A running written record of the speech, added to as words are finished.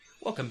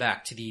Welcome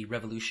back to the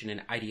Revolution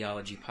in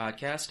Ideology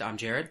podcast. I'm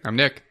Jared. I'm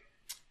Nick.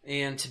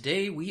 And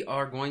today we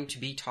are going to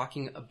be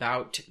talking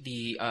about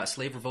the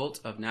slave revolt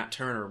of Nat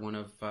Turner, one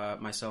of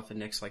myself and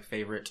Nick's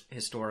favorite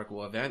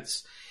historical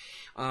events.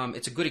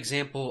 It's a good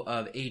example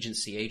of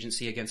agency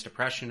against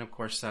oppression. Of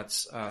course,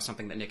 that's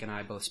something that Nick and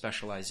I both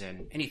specialize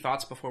in. Any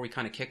thoughts before we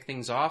kind of kick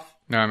things off?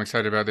 No, I'm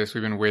excited about this.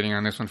 We've been waiting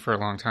on this one for a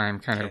long time.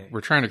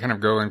 We're trying to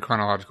go in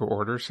chronological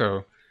order,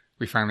 so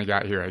we finally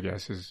got here, I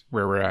guess, is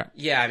where we're at.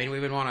 Yeah, I mean, we've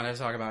been wanting to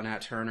talk about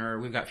Nat Turner.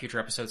 We've got future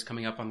episodes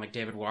coming up on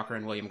David Walker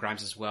and William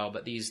Grimes as well.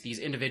 But these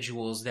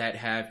individuals that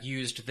have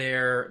used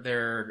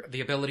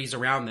the abilities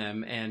around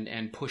them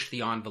and pushed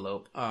the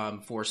envelope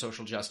for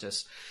social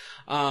justice.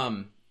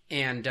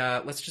 And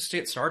let's just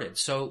get started.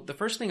 So the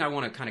first thing I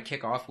want to kind of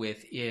kick off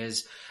with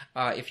is,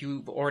 if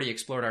you've already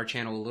explored our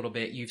channel a little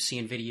bit, you've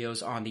seen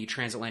videos on the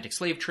transatlantic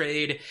slave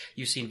trade.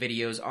 You've seen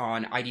videos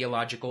on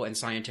ideological and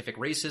scientific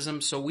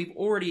racism. So we've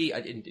already,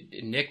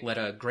 Nick led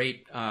a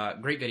great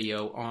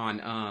video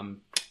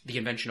on the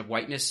invention of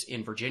whiteness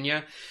in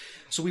Virginia.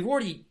 So we've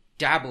already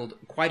dabbled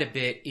quite a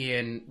bit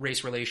in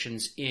race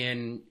relations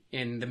in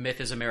the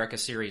Myth is America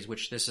series,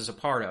 which this is a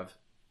part of.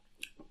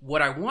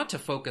 What I want to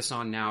focus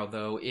on now,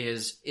 though,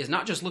 is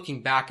not just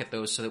looking back at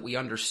those so that we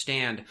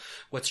understand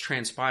what's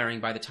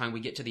transpiring by the time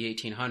we get to the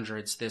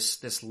 1800s,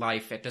 this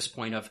life at this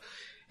point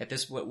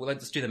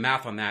let's do the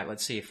math on that.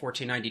 Let's see,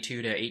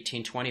 1492 to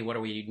 1820, what are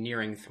we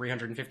nearing?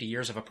 350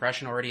 years of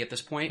oppression already at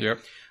this point?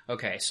 Yep.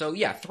 Okay, so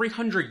yeah,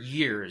 300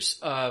 years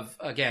of,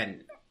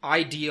 again,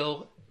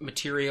 ideal,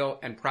 material,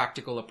 and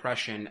practical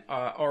oppression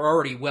are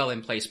already well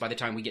in place by the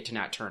time we get to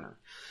Nat Turner.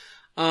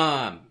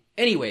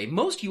 Anyway,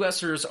 most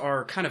USers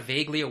are kind of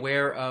vaguely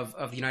aware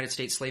of the United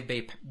States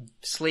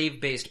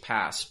slave-based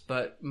past,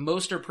 but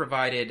most are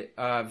provided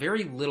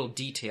very little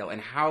detail in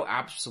how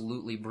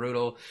absolutely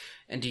brutal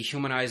and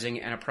dehumanizing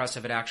and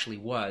oppressive it actually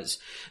was.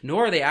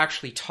 Nor are they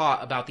actually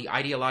taught about the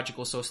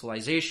ideological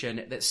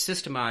socialization that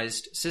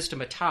systematized,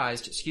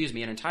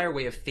 an entire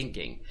way of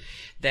thinking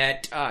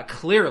that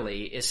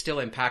clearly is still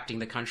impacting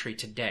the country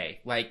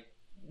today.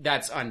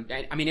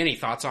 Any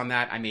thoughts on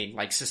that? I mean,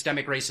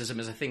 systemic racism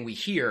is a thing we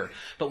hear,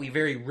 but we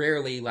very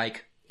rarely,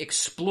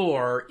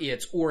 explore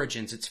its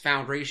origins, its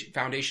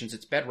foundations,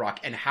 its bedrock,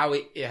 and how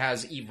it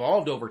has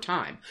evolved over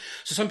time.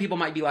 So some people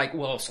might be like,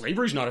 well,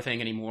 slavery's not a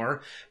thing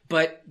anymore,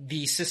 but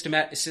the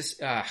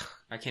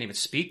I can't even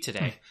speak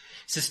today.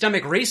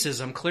 Systemic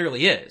racism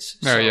clearly is.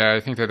 No, yeah, I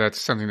think that's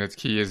something that's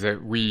key, is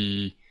that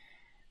we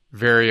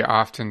very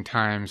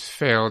oftentimes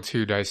fail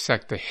to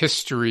dissect the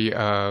history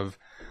of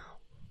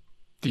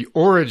the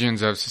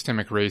origins of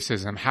systemic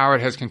racism, how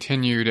it has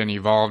continued and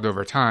evolved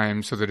over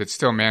time so that it's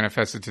still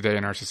manifested today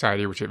in our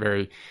society, which it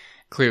very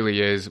clearly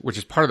is, which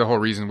is part of the whole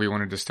reason we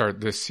wanted to start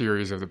this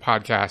series of the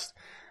podcast,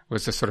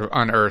 was to sort of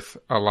unearth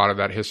a lot of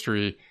that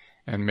history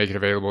and make it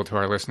available to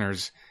our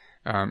listeners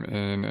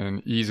in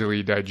an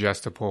easily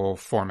digestible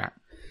format.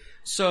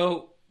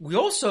 So we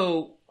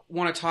also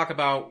want to talk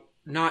about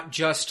not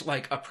just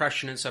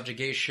oppression and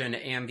subjugation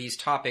and these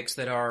topics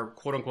that are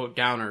quote unquote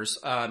downers,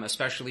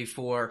 especially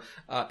for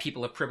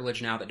people of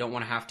privilege now that don't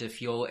want to have to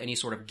feel any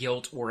sort of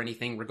guilt or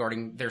anything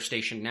regarding their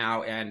station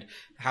now and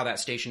how that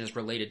station is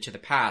related to the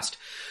past.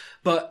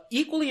 But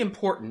equally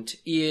important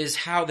is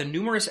how the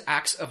numerous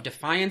acts of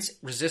defiance,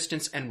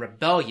 resistance, and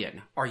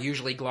rebellion are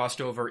usually glossed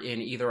over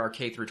in either our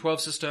K-12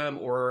 system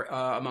or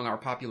among our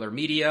popular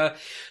media.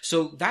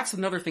 So that's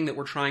another thing that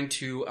we're trying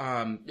to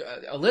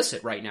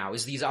elicit right now,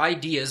 is these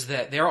ideas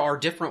that there are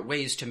different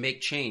ways to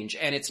make change.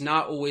 And it's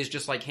not always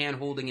just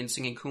hand-holding and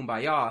singing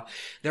Kumbaya.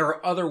 There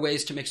are other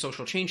ways to make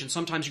social change, and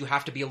sometimes you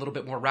have to be a little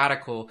bit more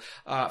radical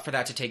for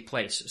that to take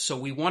place. So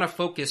we want to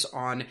focus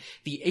on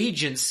the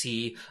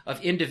agency of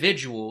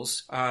individuals.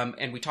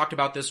 And we talked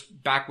about this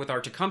back with our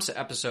Tecumseh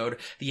episode,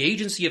 the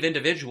agency of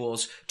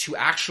individuals to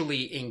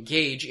actually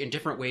engage in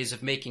different ways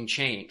of making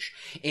change,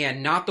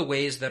 and not the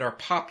ways that are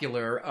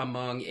popular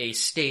among a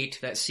state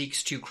that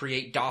seeks to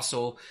create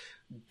docile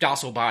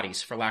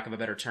bodies, for lack of a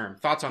better term.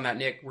 Thoughts on that,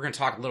 Nick? We're going to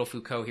talk a little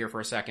Foucault here for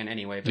a second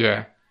anyway. But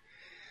yeah.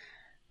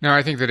 No,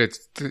 I think that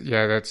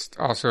that's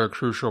also a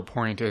crucial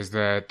point, is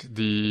that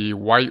the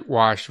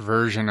whitewashed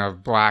version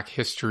of Black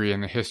history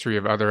and the history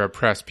of other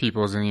oppressed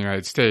peoples in the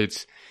United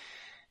States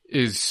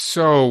is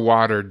so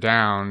watered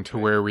down to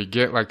where we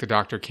get the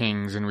Dr.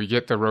 Kings and we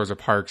get the Rosa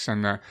Parks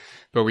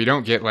but we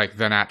don't get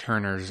the Nat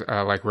Turners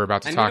we're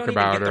about to talk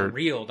about, get the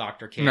real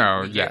Dr. King.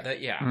 No, yeah,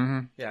 mm-hmm.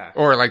 Yeah,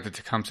 or the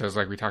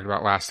Tecumsehs we talked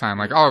about last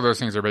time. All of those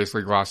things are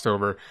basically glossed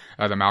over.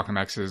 The Malcolm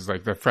X's,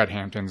 the Fred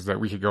Hamptons, that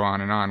we could go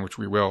on, which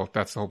we will.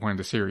 That's the whole point of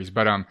the series.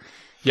 But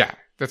yeah,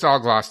 that's all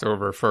glossed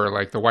over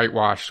for the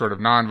whitewash sort of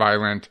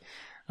nonviolent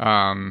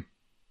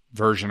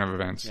version of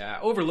events. Yeah,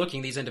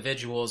 overlooking these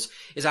individuals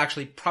is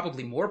actually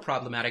probably more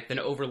problematic than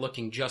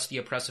overlooking just the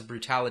oppressive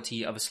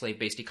brutality of a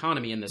slave-based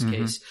economy in this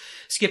case.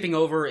 Skipping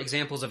over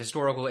examples of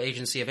historical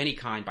agency of any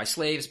kind, by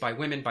slaves, by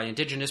women, by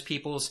indigenous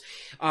peoples,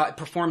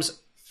 performs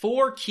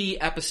 4 key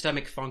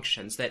epistemic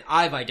functions that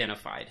I've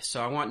identified.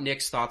 So I want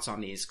Nick's thoughts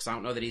on these, because I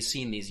don't know that he's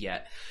seen these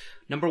yet.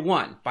 Number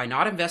one, by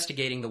not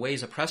investigating the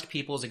ways oppressed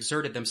peoples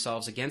exerted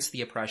themselves against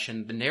the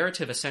oppression, the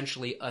narrative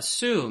essentially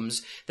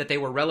assumes that they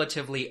were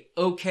relatively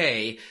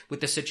okay with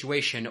the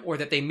situation or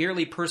that they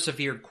merely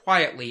persevered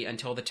quietly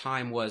until the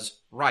time was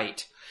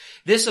right.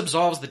 This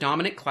absolves the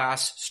dominant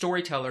class,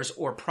 storytellers,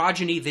 or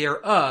progeny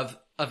thereof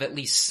of at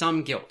least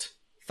some guilt.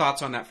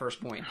 Thoughts on that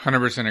first point?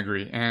 100%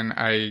 agree. And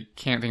I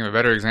can't think of a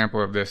better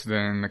example of this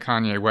than the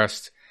Kanye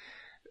West,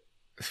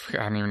 I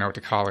don't even know what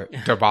to call it,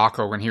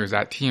 debacle when he was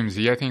at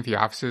TMZ, I think, the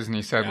offices, and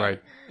he said,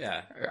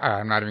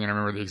 I'm not even going to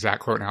remember the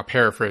exact quote now,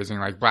 paraphrasing,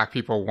 like, black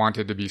people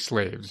wanted to be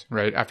slaves,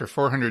 right? After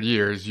 400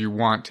 years, you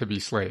want to be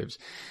slaves.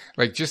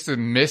 Like, just the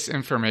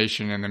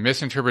misinformation and the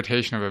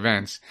misinterpretation of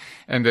events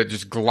and the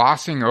just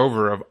glossing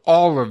over of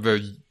all of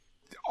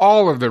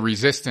the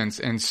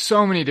resistance and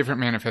so many different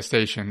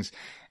manifestations,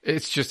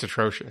 it's just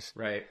atrocious.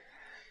 Right.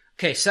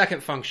 Okay,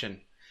 second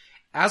function.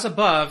 As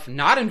above,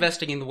 not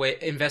investigating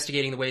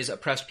the ways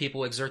oppressed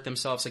people exert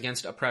themselves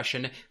against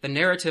oppression, the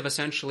narrative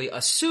essentially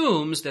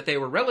assumes that they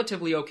were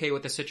relatively okay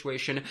with the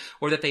situation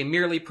or that they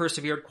merely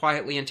persevered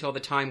quietly until the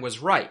time was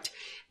right.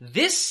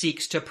 This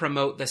seeks to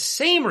promote the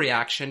same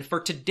reaction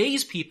for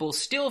today's people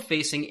still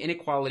facing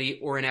inequality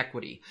or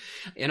inequity.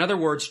 In other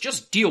words,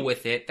 just deal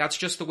with it. That's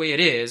just the way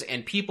it is.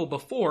 And people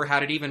before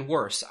had it even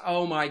worse.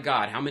 Oh my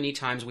God, how many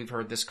times we've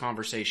heard this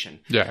conversation.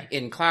 Yeah.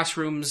 In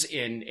classrooms,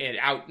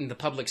 out in the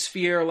public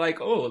sphere,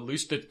 like, oh, at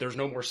least there's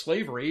no more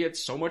slavery.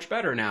 It's so much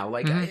better now.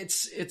 Like,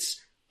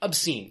 it's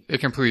obscene.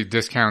 It completely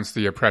discounts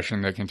the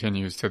oppression that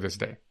continues to this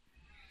day.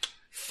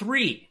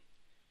 3,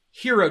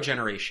 hero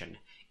generation.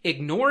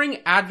 Ignoring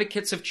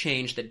advocates of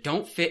change that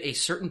don't fit a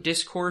certain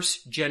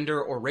discourse, gender,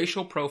 or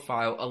racial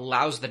profile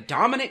allows the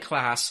dominant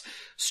class,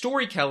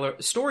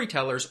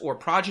 storytellers, or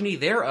progeny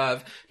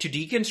thereof to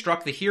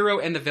deconstruct the hero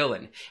and the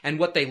villain, and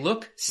what they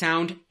look,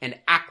 sound, and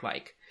act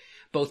like,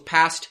 both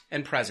past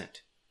and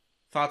present.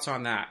 Thoughts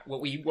on that?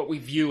 What we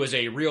view as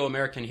a real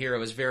American hero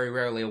is very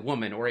rarely a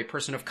woman, or a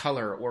person of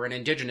color, or an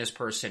indigenous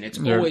person. It's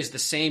always the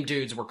same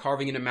dudes we're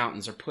carving into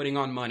mountains, or putting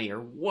on money,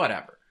 or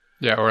whatever.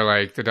 Yeah, or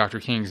like the Dr.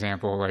 King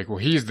example, like, well,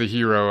 he's the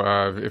hero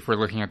of, if we're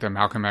looking at the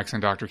Malcolm X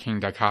and Dr. King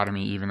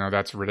dichotomy, even though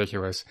that's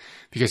ridiculous,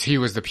 because he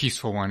was the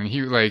peaceful one. And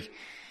he, like,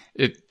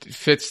 it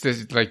fits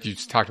this, like you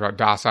talked about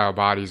docile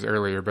bodies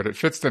earlier, but it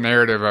fits the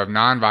narrative of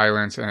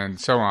nonviolence and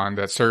so on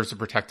that serves to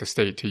protect the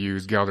state, to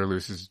use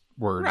Gelderloos's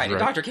words. Right.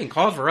 Dr. King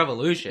called for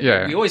revolution.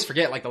 Yeah. We always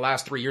forget, like, the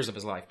last 3 years of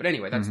his life. But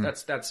anyway,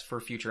 that's for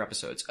future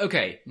episodes.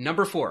 Okay.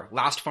 Number 4,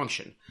 last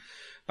function.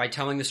 By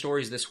telling the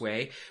stories this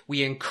way,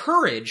 we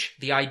encourage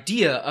the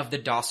idea of the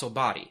docile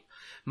body.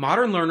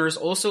 Modern learners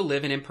also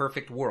live in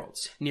imperfect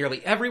worlds.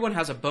 Nearly everyone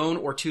has a bone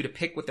or two to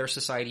pick with their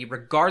society,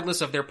 regardless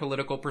of their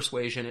political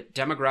persuasion,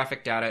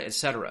 demographic data,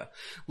 etc.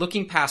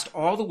 Looking past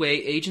all the way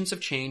agents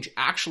of change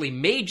actually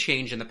made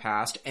change in the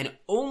past and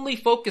only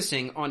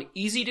focusing on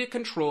easy to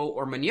control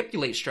or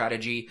manipulate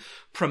strategy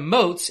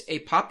promotes a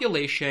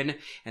population,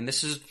 and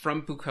this is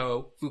from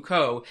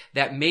Foucault,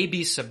 that may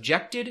be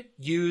subjected,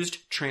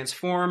 used,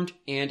 transformed,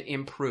 and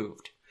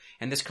improved.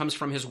 And this comes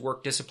from his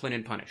work Discipline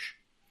and Punish.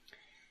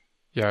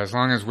 Yeah, as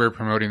long as we're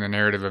promoting the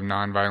narrative of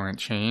nonviolent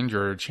change,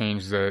 or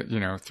change that,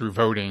 through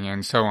voting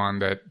and so on,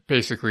 that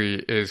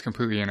basically is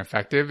completely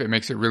ineffective, it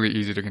makes it really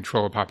easy to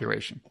control a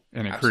population,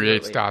 and it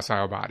creates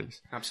docile bodies.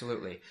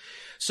 Absolutely.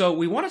 So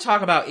we want to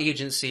talk about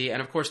agency,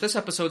 and of course this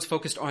episode's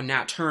focused on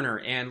Nat Turner,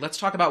 and let's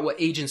talk about what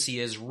agency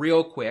is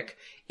real quick.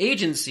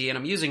 Agency, and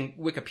I'm using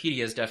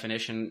Wikipedia's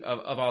definition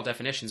of all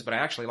definitions, but I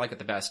actually like it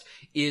the best,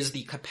 is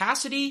the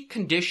capacity,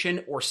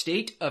 condition, or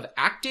state of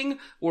acting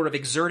or of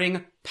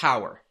exerting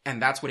power. And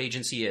that's what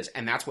agency is,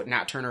 and that's what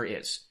Nat Turner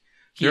is.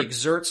 He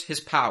exerts his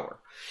power.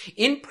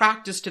 In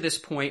practice to this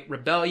point,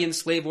 rebellion,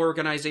 slave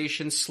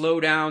organizations,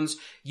 slowdowns,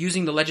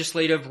 using the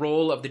legislative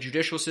role of the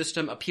judicial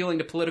system, appealing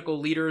to political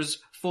leaders,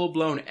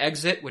 full-blown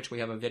exit, which we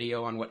have a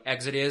video on what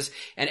exit is,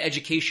 and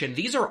education.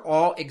 These are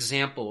all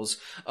examples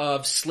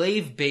of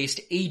slave-based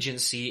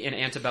agency in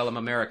antebellum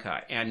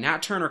America. And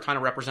Nat Turner kind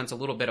of represents a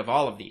little bit of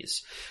all of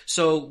these.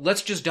 So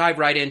let's just dive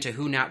right into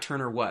who Nat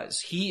Turner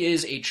was. He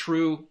is a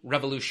true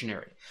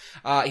revolutionary.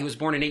 He was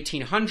born in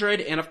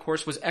 1800 and, of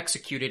course, was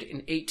executed in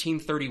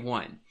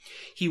 1831.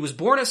 He was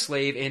born a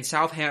slave in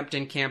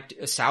Southampton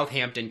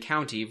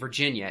County,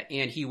 Virginia,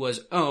 and he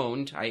was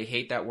owned, I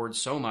hate that word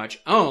so much,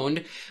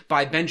 owned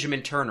by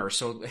Benjamin Turner,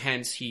 so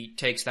hence he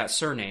takes that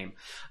surname.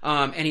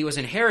 And he was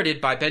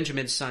inherited by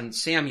Benjamin's son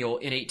Samuel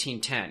in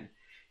 1810.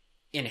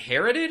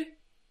 Inherited?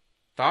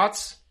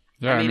 Thoughts?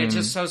 Yeah, I mean, it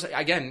just shows,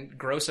 again,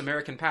 gross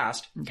American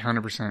past.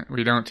 100%.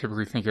 We don't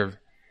typically think of...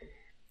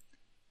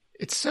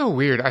 It's so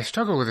weird. I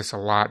struggle with this a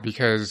lot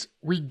because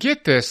we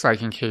get this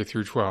like in K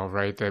through 12,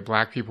 right? That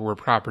black people were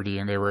property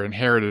and they were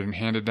inherited and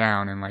handed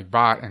down and like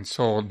bought and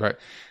sold, but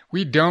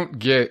we don't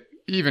get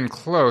even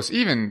close.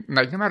 Even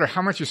like no matter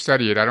how much you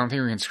study it, I don't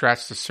think we can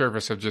scratch the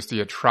surface of just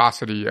the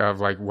atrocity of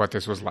like what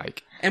this was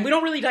like. And we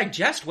don't really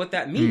digest what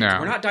that means. No.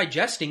 We're not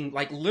digesting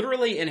like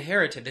literally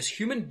inherited. This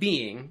human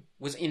being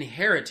was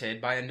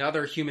inherited by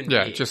another human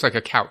being. Yeah, just like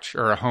a couch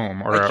or a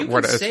home or like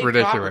what. It's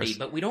ridiculous. Property,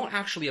 but we don't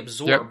actually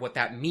absorb what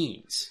that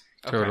means.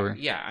 Okay. Totally.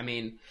 Yeah, I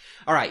mean,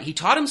 all right. He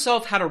taught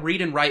himself how to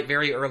read and write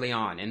very early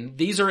on, and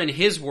these are in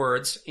his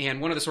words.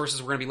 And one of the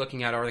sources we're going to be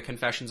looking at are the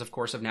Confessions, of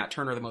course, of Nat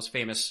Turner, the most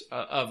famous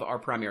of our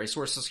primary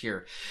sources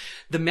here.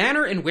 The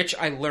manner in which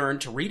I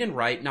learned to read and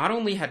write not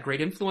only had great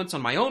influence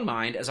on my own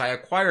mind, as I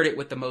acquired it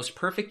with the most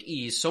perfect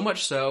ease, so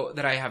much so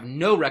that I have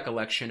no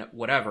recollection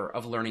whatever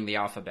of learning the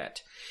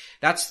alphabet.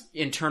 That's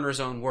in Turner's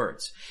own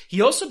words.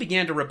 He also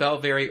began to rebel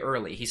very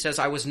early. He says,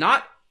 I was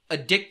not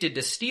addicted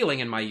to stealing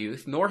in my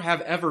youth, nor have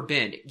ever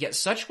been. Yet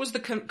such was the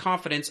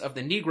confidence of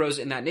the Negroes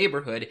in that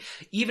neighborhood,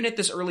 even at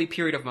this early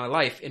period of my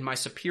life, in my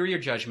superior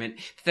judgment,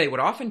 that they would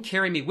often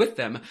carry me with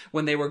them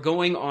when they were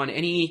going on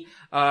any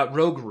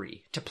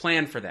roguery to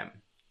plan for them.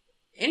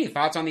 Any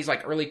thoughts on these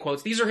like early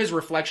quotes? These are his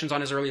reflections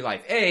on his early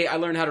life. A, I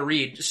learned how to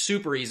read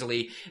super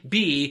easily.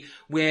 B,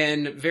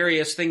 when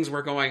various things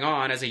were going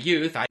on as a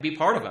youth, I'd be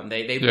part of them.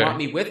 They want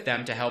me with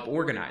them to help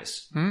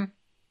organize. Mm-hmm.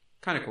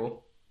 Kind of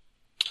cool.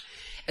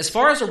 As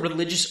far as a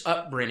religious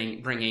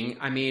upbringing,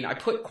 I mean, I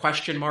put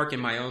question mark in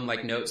my own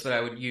like notes that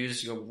I would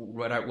use,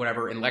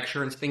 whatever, in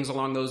lecture and things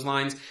along those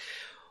lines.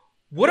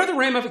 What are the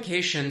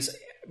ramifications,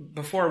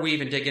 before we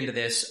even dig into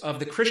this, of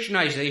the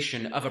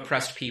Christianization of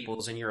oppressed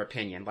peoples, in your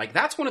opinion? Like,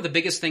 that's one of the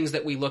biggest things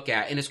that we look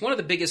at, and it's one of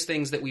the biggest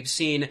things that we've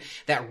seen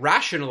that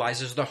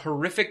rationalizes the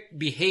horrific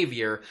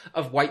behavior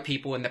of white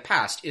people in the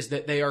past, is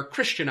that they are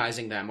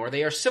Christianizing them, or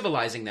they are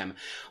civilizing them.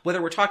 Whether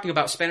we're talking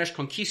about Spanish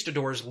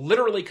conquistadors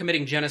literally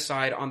committing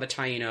genocide on the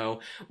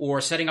Taino,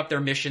 or setting up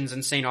their missions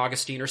in St.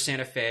 Augustine or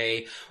Santa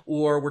Fe,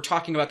 or we're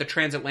talking about the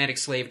transatlantic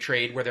slave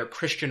trade, where they're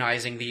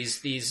Christianizing these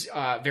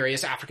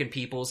various African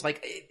peoples,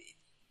 like...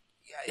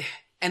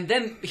 And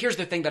then here's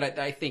the thing that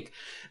I think,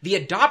 the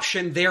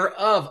adoption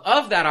thereof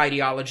of that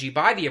ideology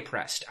by the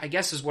oppressed, I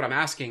guess is what I'm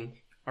asking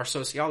our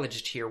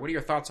sociologist here. What are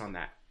your thoughts on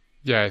that?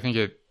 Yeah, I think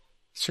it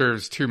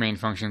serves two main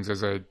functions,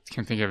 as I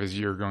can think of as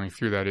you're going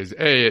through that, is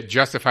A, it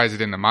justifies it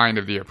in the mind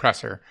of the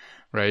oppressor,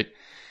 right?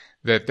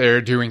 That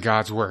they're doing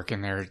God's work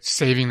and they're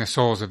saving the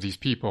souls of these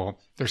people.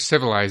 They're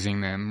civilizing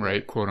them,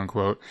 right? Quote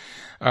unquote.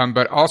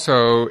 But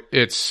also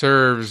it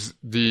serves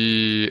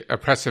the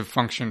oppressive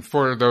function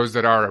for those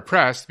that are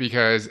oppressed,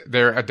 because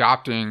they're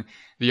adopting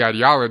the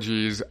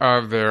ideologies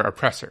of their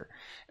oppressor.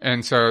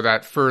 And so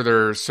that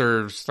further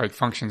serves like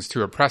functions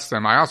to oppress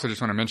them. I also just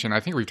want to mention, I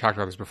think we've talked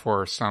about this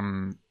before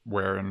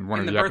somewhere in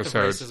one of the episodes. In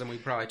the Birth of Racism, we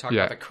probably talked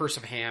about the Curse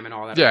of Ham and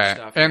all that other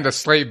stuff. And the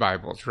slave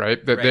Bibles,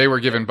 right? That they were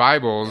given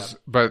Bibles,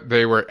 but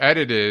they were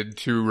edited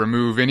to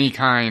remove any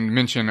kind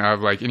mention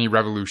of like any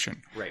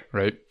revolution.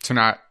 Right? To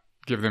not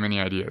give them any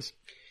ideas.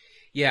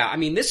 Yeah, I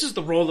mean, this is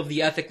the role of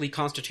the ethically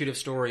constitutive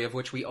story, of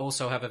which we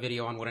also have a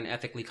video on what an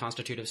ethically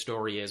constitutive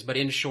story is. But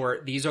in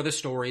short, these are the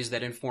stories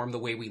that inform the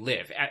way we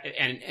live.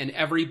 And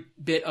every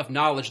bit of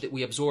knowledge that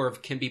we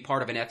absorb can be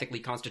part of an ethically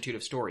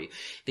constitutive story.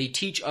 They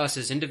teach us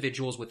as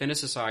individuals within a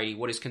society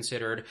what is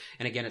considered,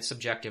 and again, it's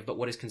subjective, but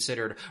what is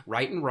considered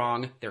right and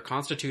wrong. They're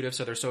constitutive,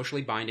 so they're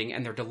socially binding,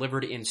 and they're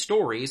delivered in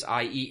stories,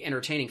 i.e.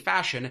 entertaining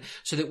fashion,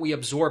 so that we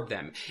absorb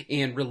them.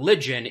 And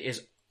religion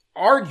is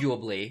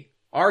arguably,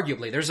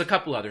 there's a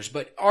couple others,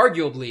 but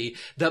arguably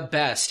the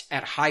best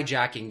at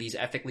hijacking these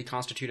ethically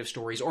constitutive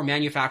stories or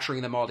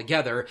manufacturing them all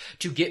together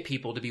to get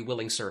people to be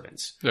willing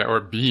servants. Yeah, or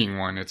being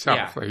one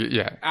itself.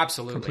 Yeah,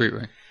 absolutely.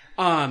 Completely.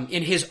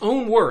 In his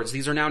own words,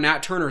 these are now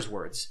Nat Turner's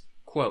words,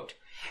 quote,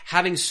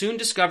 having soon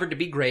discovered to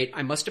be great,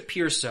 I must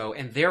appear so,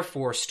 and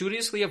therefore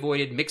studiously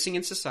avoided mixing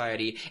in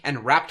society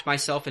and wrapped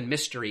myself in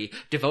mystery,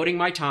 devoting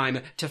my time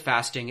to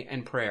fasting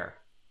and prayer,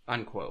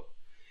 unquote.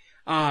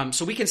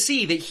 So we can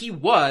see that he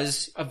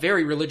was a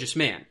very religious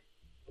man.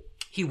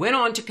 He went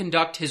on to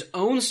conduct his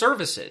own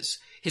services,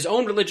 his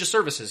own religious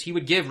services. He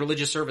would give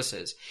religious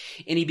services.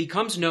 And he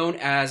becomes known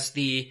as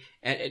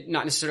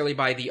not necessarily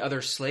by the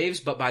other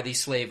slaves, but by the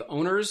slave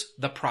owners,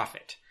 the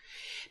prophet.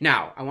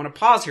 Now, I want to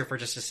pause here for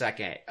just a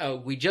second.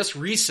 We just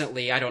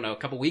recently, I don't know, a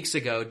couple weeks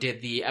ago,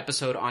 did the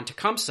episode on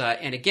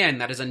Tecumseh. And again,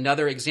 that is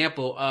another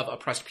example of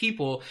oppressed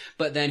people.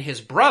 But then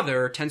his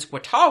brother,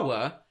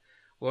 Tenskwatawa,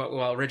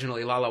 well,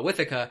 originally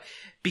Lalawithika,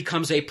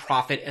 becomes a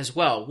prophet as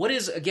well. What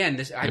is, again,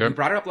 this? I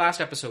brought it up last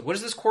episode. What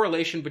is this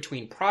correlation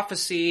between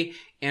prophecy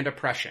and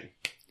oppression?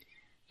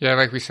 Yeah,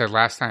 like we said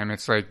last time,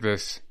 it's like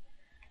this.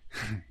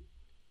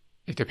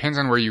 It depends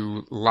on where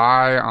you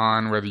lie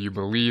on whether you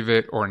believe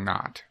it or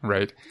not,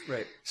 right?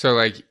 Right. So,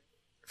 like,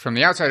 from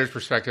the outsider's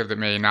perspective that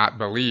may not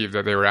believe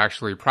that they were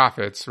actually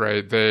prophets,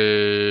 right?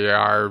 They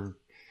are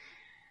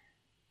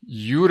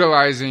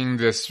utilizing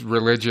this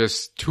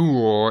religious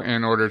tool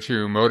in order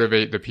to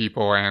motivate the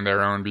people and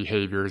their own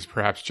behaviors,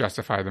 perhaps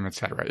justify them,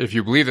 etc. If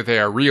you believe that they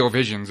are real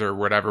visions or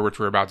whatever, which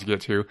we're about to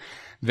get to,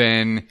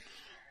 then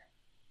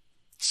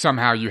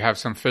somehow you have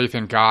some faith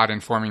in God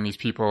informing these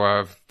people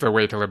of the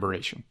way to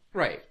liberation.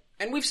 Right.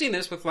 And we've seen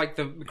this with, like,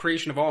 the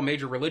creation of all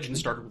major religions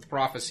started with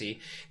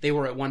prophecy. They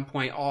were at one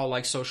point all,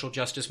 like, social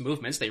justice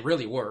movements. They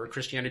really were.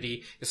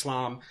 Christianity,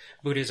 Islam,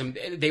 Buddhism,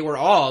 they were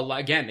all,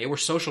 again, they were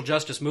social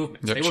justice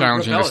movements. Yep, they were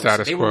challenging the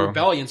status quo. They were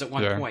rebellions at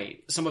one point.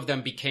 Some of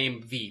them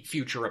became the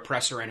future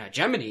oppressor and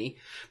hegemony,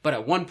 but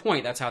at one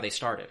point, that's how they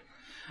started.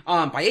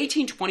 By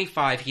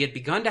 1825, he had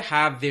begun to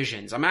have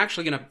visions. I'm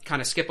actually going to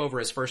kind of skip over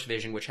his first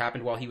vision, which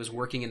happened while he was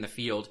working in the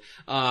field.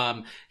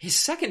 His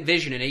second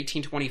vision in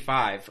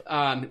 1825,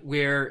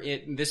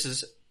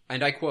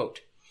 and I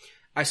quote,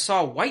 "I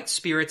saw white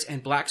spirits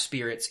and black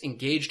spirits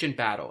engaged in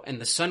battle, and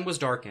the sun was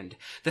darkened.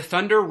 The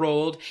thunder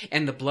rolled,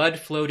 and the blood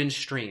flowed in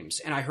streams.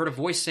 And I heard a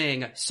voice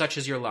saying, 'Such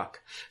is your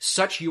luck.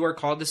 Such you are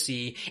called to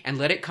see, and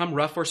let it come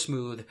rough or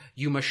smooth,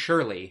 you must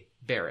surely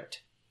bear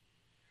it.'"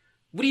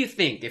 What do you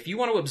think? If you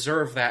want to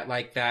observe that,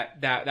 like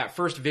that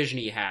first vision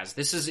he has,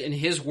 this is in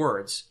his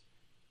words.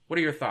 What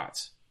are your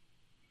thoughts?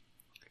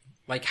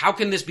 Like, how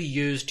can this be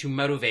used to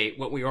motivate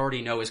what we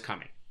already know is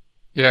coming?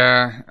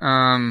 Yeah,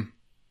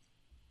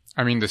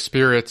 I mean, the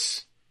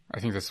spirits, I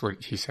think that's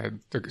what he said.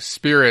 The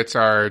spirits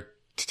are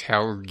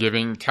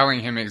telling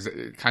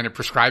him kind of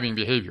prescribing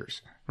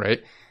behaviors,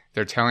 right?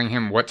 They're telling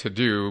him what to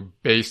do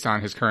based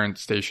on his current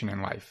station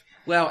in life.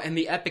 Well, and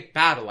the epic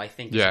battle, I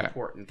think, is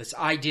important. This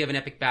idea of an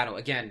epic battle.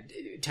 Again,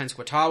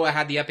 Tenskwatawa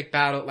had the epic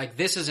battle. Like,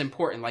 this is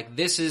important. Like,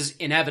 this is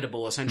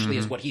inevitable, essentially,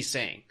 is what he's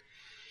saying.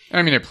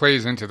 I mean, it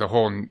plays into the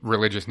whole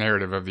religious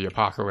narrative of the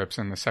apocalypse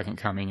and the second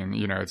coming and,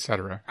 et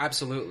cetera.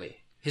 Absolutely.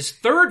 His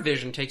third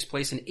vision takes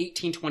place in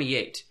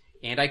 1828,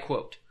 and I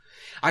quote,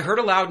 "I heard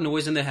a loud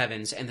noise in the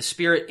heavens, and the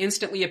Spirit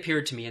instantly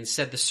appeared to me and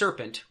said the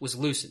serpent was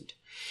loosened.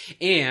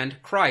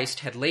 And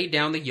Christ had laid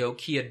down the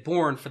yoke he had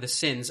borne for the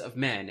sins of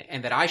men,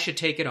 and that I should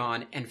take it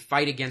on and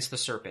fight against the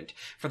serpent.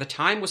 For the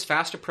time was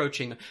fast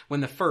approaching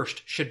when the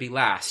first should be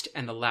last,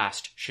 and the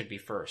last should be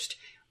first."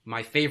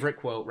 My favorite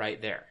quote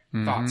right there.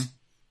 Mm-hmm. Thoughts?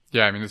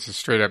 Yeah, I mean, this is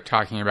straight up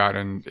talking about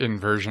an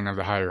inversion of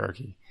the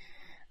hierarchy.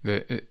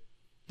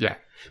 Yeah.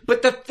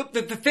 But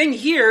the thing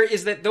here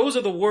is that those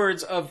are the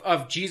words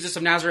of Jesus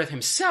of Nazareth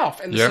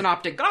himself in the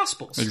Synoptic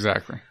Gospels.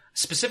 Exactly.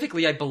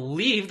 Specifically, I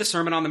believe, the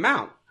Sermon on the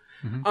Mount.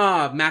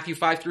 Matthew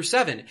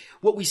 5-7.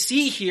 What we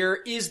see here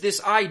is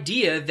this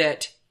idea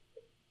that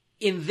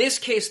in this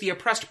case, the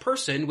oppressed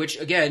person, which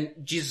again,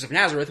 Jesus of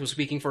Nazareth was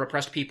speaking for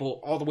oppressed people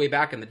all the way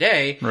back in the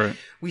day. Right.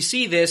 We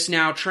see this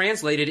now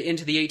translated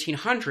into the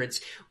 1800s.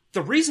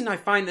 The reason I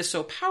find this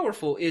so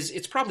powerful is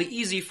it's probably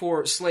easy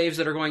for slaves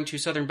that are going to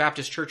Southern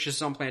Baptist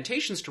churches on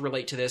plantations to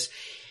relate to this.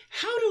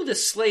 How do the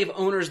slave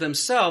owners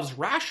themselves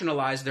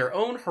rationalize their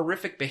own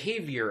horrific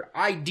behavior,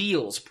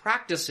 ideals,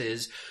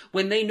 practices,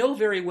 when they know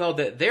very well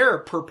that their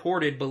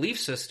purported belief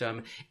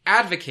system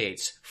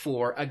advocates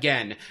for,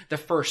 again,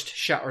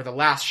 the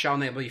last shall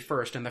now be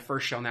first and the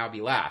first shall now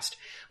be last?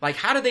 Like,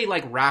 how do they,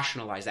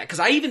 rationalize that? Because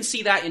I even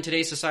see that in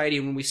today's society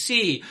when we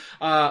see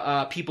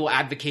people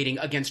advocating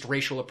against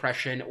racial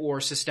oppression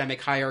or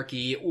systemic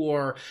hierarchy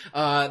or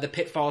the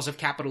pitfalls of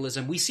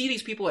capitalism. We see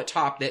these people at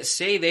top that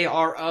say they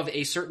are of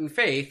a certain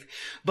faith,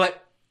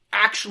 but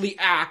actually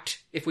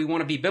act, if we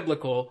want to be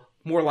biblical,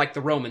 more like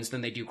the Romans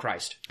than they do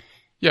Christ.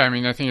 Yeah, I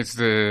mean, I think it's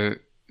the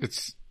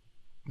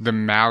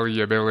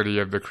malleability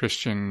of the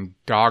Christian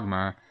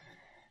dogma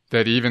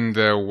that even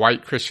the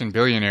white Christian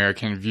billionaire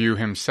can view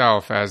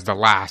himself as the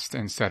last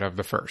instead of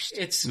the first.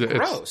 It's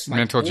gross. It's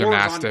mental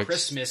gymnastics. On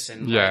Christmas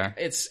and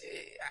it's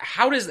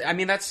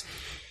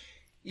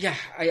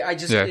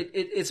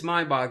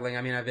mind-boggling.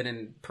 I mean, I've been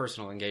in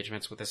personal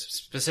engagements with this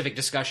specific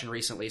discussion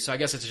recently, so I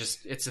guess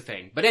it's a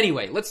thing. But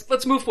anyway,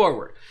 let's move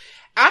forward.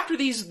 After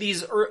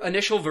these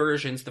initial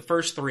versions, the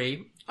first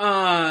three,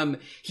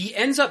 he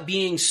ends up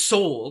being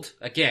sold,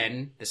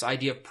 again, this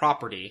idea of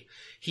property.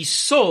 He's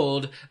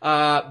sold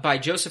by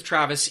Joseph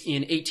Travis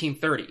in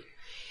 1830.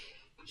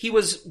 He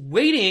was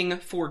waiting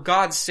for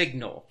God's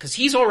signal, because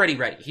he's already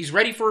ready. He's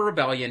ready for a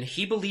rebellion.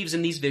 He believes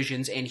in these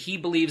visions, and he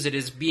believes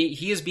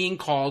he is being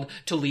called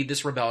to lead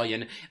this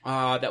rebellion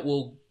that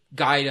will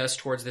guide us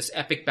towards this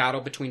epic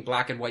battle between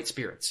black and white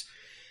spirits.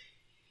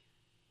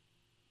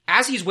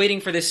 As he's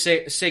waiting for this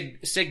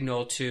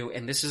signal to,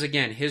 and this is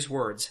again his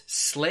words,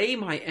 "slay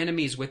my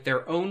enemies with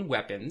their own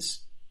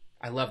weapons."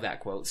 I love that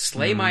quote.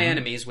 "Slay my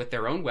enemies with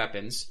their own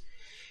weapons."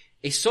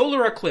 A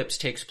solar eclipse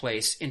takes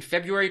place in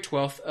February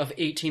 12th of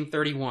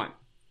 1831.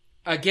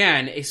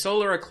 Again, a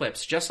solar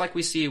eclipse, just like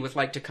we see with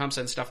Tecumseh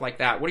and stuff like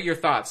that. What are your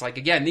thoughts?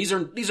 Again, these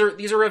are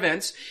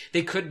events.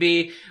 They could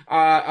be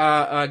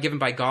given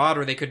by God,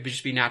 or they could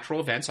just be natural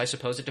events. I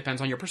suppose it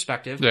depends on your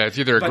perspective. Yeah, it's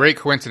either a great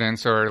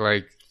coincidence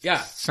or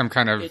some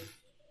kind of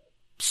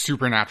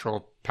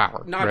supernatural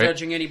power. Not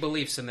judging any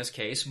beliefs in this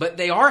case, but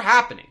they are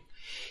happening.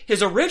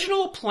 His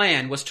original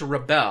plan was to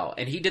rebel,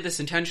 and he did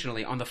this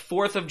intentionally, on the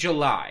 4th of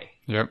July.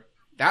 Yep.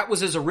 That was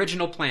his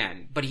original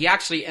plan, but he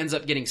actually ends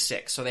up getting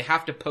sick, so they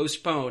have to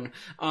postpone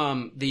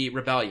the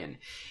rebellion.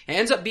 It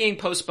ends up being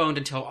postponed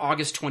until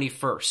August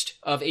 21st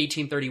of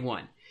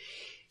 1831.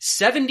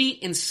 70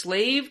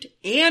 enslaved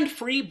and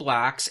free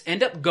blacks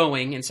end up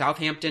going in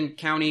Southampton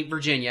County,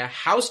 Virginia,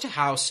 house to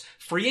house,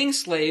 freeing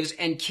slaves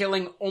and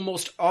killing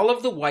almost all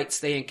of the whites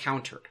they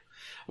encountered.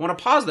 I want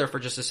to pause there for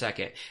just a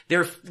second.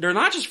 They're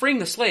not just freeing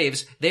the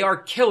slaves, they are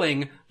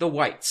killing the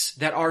whites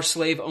that are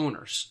slave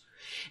owners.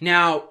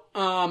 Now,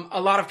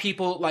 a lot of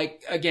people,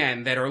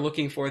 that are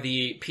looking for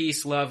the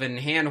peace, love, and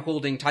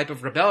hand-holding type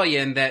of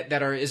rebellion that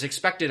is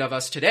expected of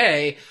us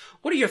today,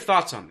 what are your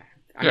thoughts on that?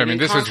 I mean, in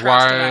this is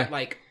contrast to why that,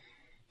 like,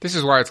 this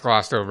is why it's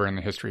glossed over in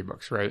the history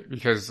books, right?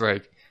 Because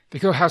like they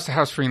go house to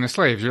house freeing the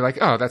slaves. You're like,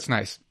 oh, that's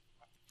nice.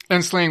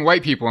 And slaying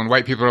white people, and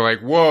white people are like,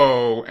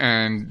 whoa,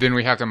 and then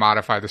we have to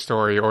modify the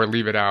story or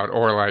leave it out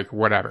or like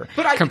whatever.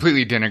 But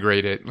completely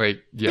denigrate it.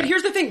 Like, yeah. But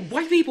here's the thing: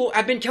 white people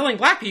have been killing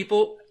black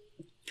people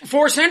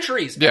for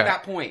centuries at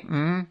that point.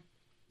 Mm-hmm.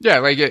 Yeah,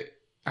 like it.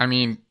 I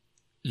mean,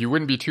 you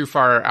wouldn't be too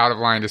far out of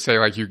line to say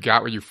like you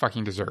got what you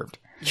fucking deserved.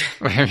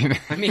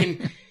 I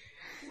mean,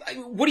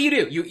 what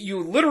do?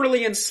 You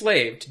literally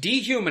enslaved,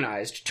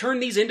 dehumanized,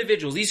 turned these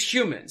individuals, these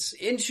humans,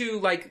 into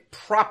like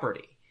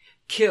property.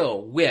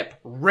 Kill, whip,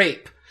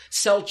 rape,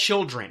 sell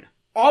children,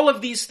 all of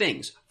these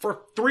things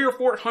for 300 or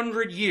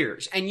 400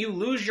 years, and you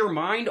lose your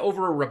mind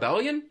over a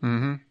rebellion?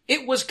 Mm-hmm.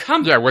 It was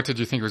coming. Yeah, what did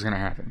you think was going to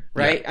happen?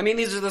 Right? Yeah. I mean,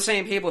 these are the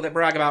same people that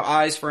brag about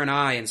eyes for an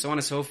eye and so on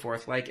and so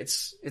forth. Like,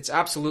 it's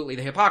absolutely,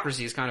 the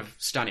hypocrisy is kind of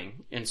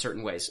stunning in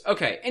certain ways.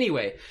 Okay,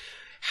 anyway,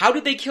 how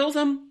did they kill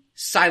them?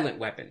 Silent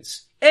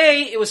weapons.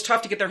 It was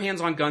tough to get their hands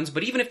on guns,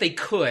 but even if they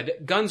could,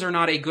 guns are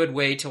not a good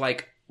way to,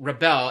 like,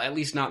 rebel, at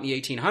least not in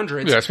the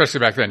 1800s. Yeah,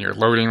 especially back then. You're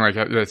loading like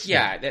that's...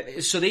 Yeah,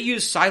 so they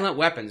used silent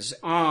weapons.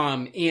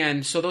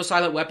 And so those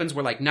silent weapons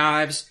were like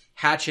knives,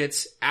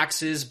 hatchets,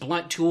 axes,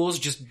 blunt tools,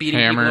 just beating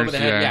people over the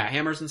head. Yeah,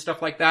 hammers and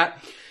stuff like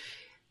that.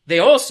 They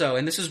also,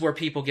 and this is where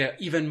people get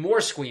even more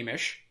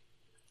squeamish,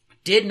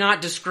 did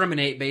not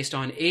discriminate based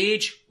on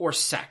age or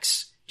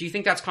sex. Do you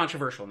think that's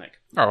controversial, Nick?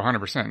 Oh,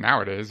 100%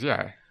 nowadays,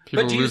 yeah.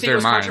 People but do you think it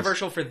was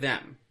controversial for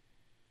them?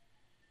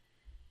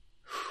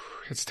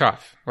 It's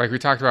tough. Like we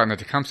talked about in the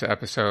Tecumseh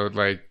episode,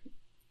 like,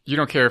 you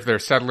don't care if they're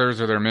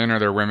settlers or they're men or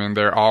they're women,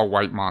 they're all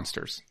white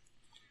monsters.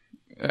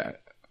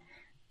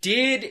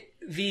 Did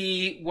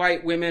the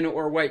white women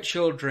or white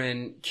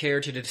children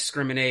care to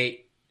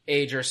discriminate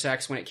age or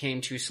sex when it came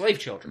to slave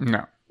children?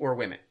 No. Or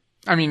women?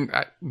 I mean,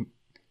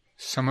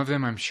 some of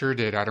them I'm sure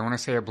did. I don't want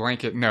to say a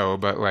blanket no,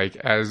 but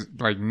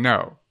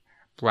no.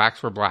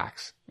 Blacks were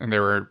blacks. And they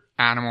were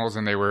animals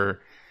and they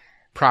were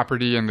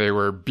property and they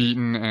were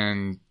beaten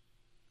and...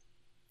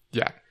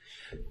 Yeah.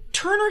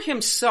 Turner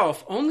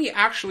himself only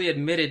actually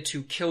admitted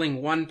to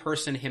killing one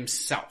person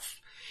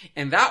himself.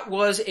 And that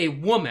was a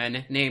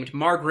woman named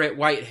Margaret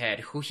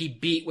Whitehead, who he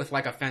beat with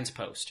like a fence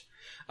post.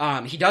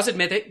 He does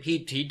admit it.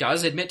 He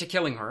does admit to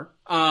killing her.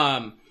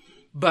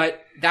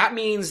 But that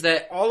means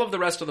that all of the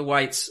rest of the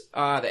whites,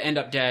 that end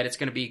up dead, it's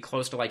going to be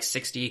close to like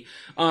 60,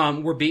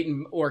 were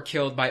beaten or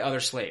killed by other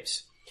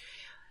slaves.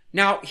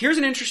 Now, here's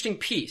an interesting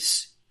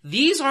piece.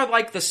 These are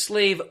like the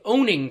slave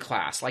owning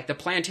class, like the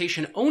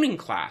plantation owning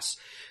class.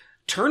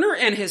 Turner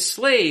and his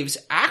slaves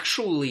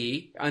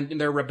actually, in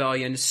their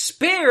rebellion,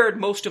 spared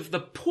most of the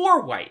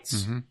poor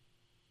whites. Mm-hmm.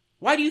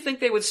 Why do you think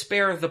they would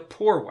spare the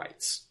poor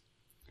whites?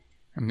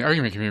 An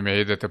argument can be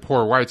made that the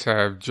poor whites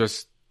have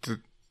just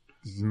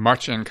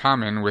much in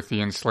common with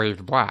the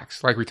enslaved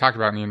blacks, like we talked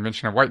about in the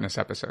Invention of Whiteness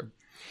episode.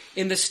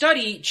 In the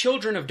study,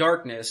 Children of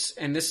Darkness,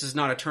 and this is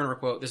not a Turner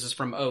quote, this is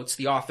from Oates,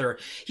 the author,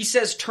 he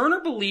says, Turner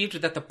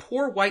believed that the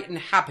poor white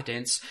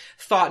inhabitants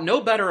thought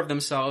no better of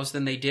themselves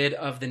than they did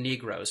of the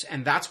Negroes,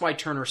 and that's why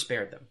Turner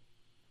spared them.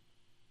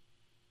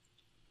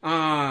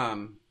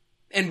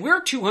 And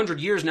we're 200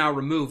 years now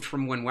removed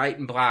from when white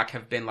and black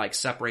have been, like,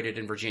 separated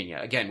in Virginia.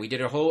 Again, we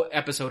did a whole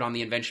episode on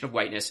the Invention of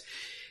Whiteness.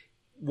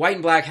 White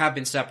and black have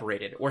been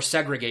separated or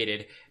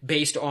segregated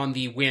based on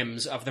the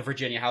whims of the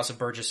Virginia House of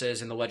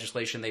Burgesses and the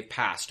legislation they've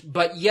passed.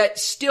 But yet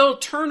still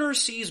Turner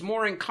sees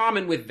more in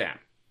common with them.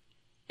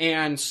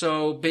 And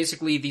so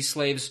basically these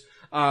slaves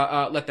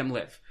let them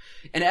live.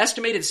 An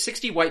estimated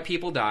 60 white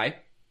people die.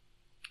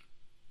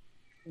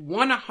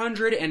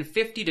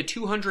 150 to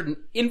 200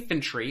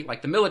 infantry,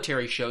 like the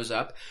military, shows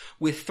up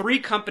with 3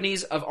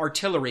 companies of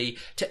artillery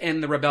to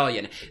end the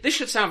rebellion. This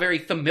should sound very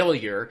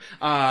familiar,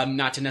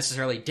 not to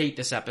necessarily date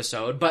this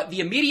episode, but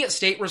the immediate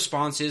state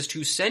response is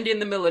to send in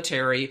the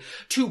military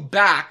to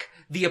back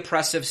the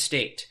oppressive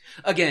state.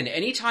 Again,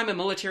 anytime a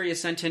military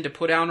is sent in to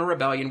put down a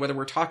rebellion, whether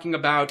we're talking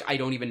about, I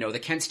don't even know, the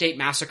Kent State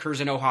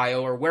massacres in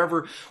Ohio or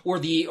wherever, or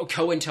the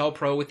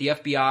COINTELPRO with the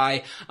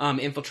FBI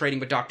infiltrating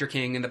with Dr.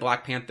 King and the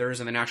Black Panthers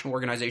and the National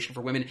Organization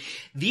for Women,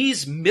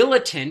 these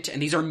militant, and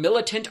these are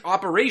militant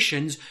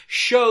operations,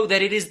 show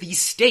that it is the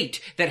state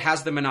that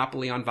has the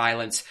monopoly on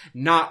violence,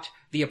 not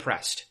the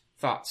oppressed.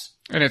 Thoughts?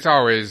 And it's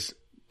always,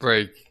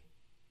 like,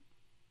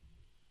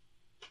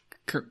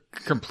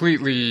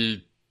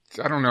 completely...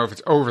 I don't know if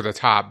it's over the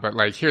top, but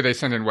like here they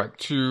send in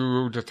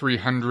 200 to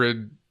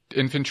 300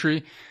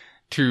 infantry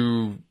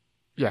to,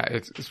 yeah,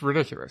 it's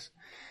ridiculous.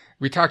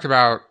 We talked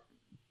about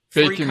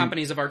 3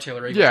 companies of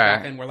artillery, which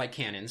back then were like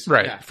cannons.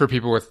 Right. Yeah. For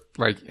people with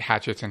like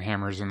hatchets and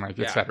hammers and like,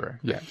 et cetera.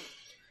 Yeah.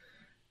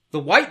 The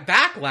white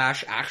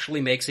backlash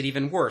actually makes it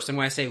even worse. And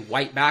when I say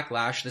white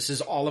backlash, this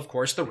is all, of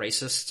course, the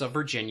racists of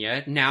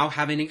Virginia now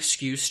having an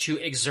excuse to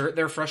exert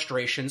their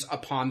frustrations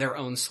upon their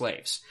own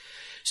slaves.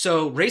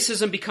 So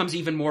racism becomes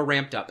even more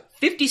ramped up.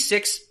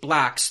 56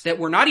 blacks that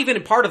were not even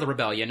a part of the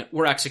rebellion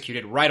were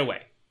executed right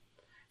away.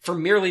 for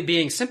merely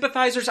being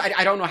sympathizers.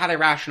 I don't know how they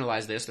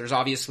rationalize this. There's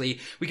obviously,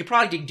 we could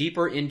probably dig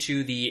deeper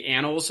into the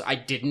annals. I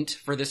didn't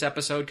for this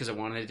episode because I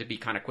wanted it to be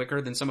kind of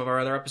quicker than some of our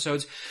other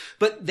episodes.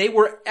 But they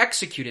were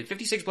executed.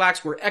 56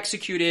 blacks were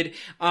executed.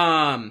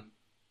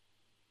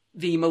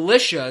 The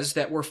militias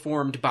that were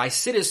formed by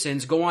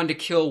citizens go on to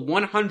kill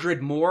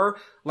 100 more,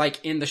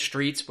 like in the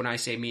streets. When I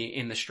say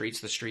in the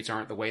streets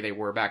aren't the way they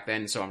were back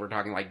then, so we're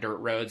talking like dirt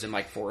roads and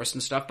like forests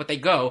and stuff, but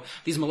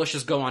these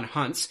militias go on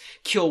hunts,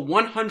 kill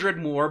 100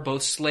 more,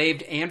 both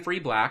slaved and free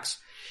blacks,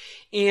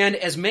 and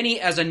as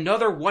many as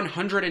another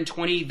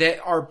 120 that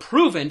are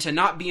proven to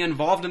not be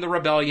involved in the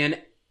rebellion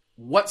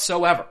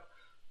whatsoever.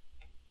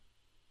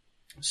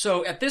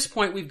 So at this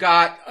point, we've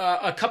got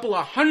a couple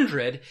of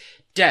hundred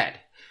dead.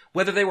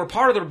 Whether they were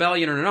part of the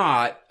rebellion or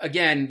not,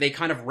 again, they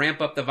kind of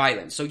ramp up the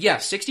violence. So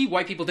yes, 60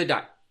 white people did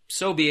die.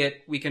 So be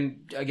it. We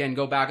can, again,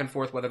 go back and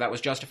forth whether that was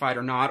justified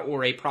or not,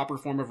 or a proper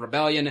form of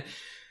rebellion.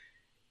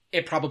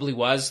 It probably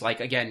was.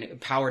 Like, again,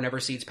 power never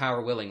cedes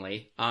power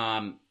willingly.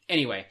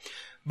 Anyway.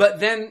 But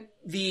then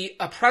the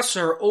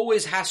oppressor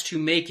always has to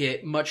make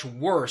it much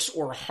worse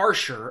or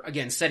harsher,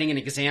 again, setting an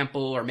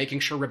example or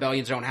making sure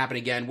rebellions don't happen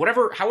again.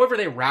 However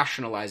they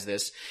rationalize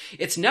this,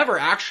 it's never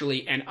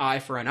actually an eye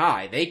for an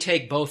eye. They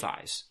take both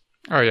eyes.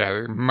 Oh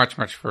yeah, much,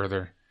 much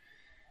further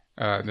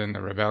than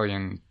the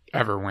rebellion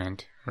ever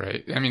went,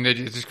 right? I mean,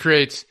 it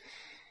creates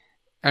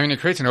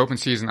an open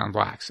season on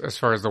blacks as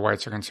far as the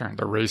whites are concerned,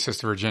 the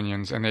racist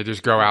Virginians, and they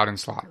just go out and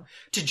slaughter.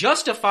 To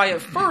justify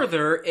it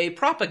further, a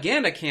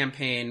propaganda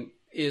campaign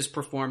is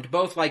performed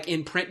both like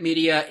in print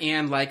media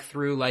and like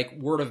through like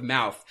word of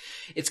mouth.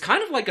 It's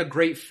kind of like a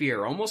great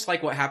fear, almost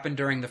like what happened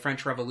during the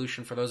French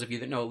Revolution, for those of you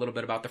that know a little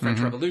bit about the French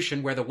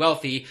Revolution, where the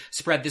wealthy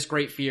spread this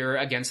great fear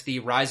against the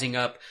rising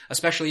up,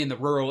 especially in the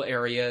rural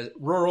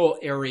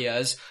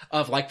areas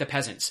of like the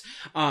peasants.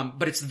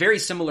 But it's very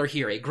similar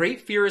here. A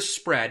great fear is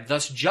spread,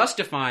 thus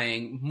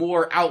justifying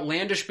more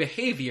outlandish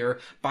behavior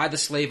by the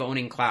slave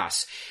owning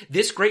class.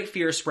 This great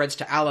fear spreads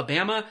to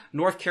Alabama,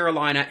 North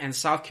Carolina, and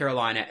South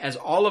Carolina, as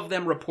all of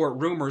them report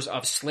rumors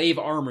of slave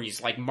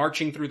armies like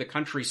marching through the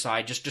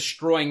countryside, just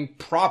destroying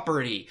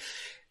property.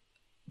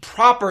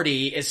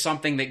 Property is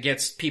something that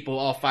gets people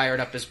all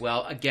fired up as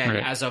well. Again,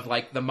 right. As of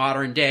like the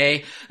modern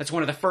day, that's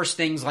one of the first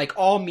things like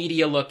all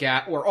media look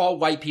at, or all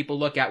white people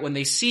look at when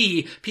they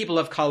see people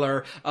of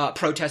color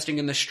protesting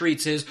in the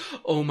streets is,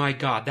 oh my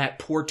God, that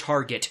poor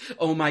Target.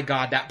 Oh my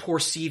God, that poor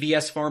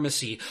CVS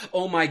pharmacy.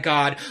 Oh my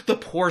God, the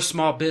poor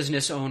small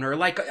business owner.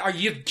 Like, are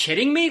you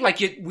kidding me? Like,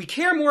 we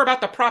care more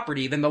about the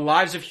property than the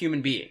lives of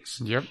human beings.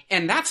 Yep.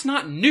 And that's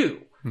not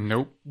new.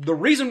 Nope. The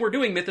reason we're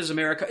doing Myth is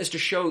America is to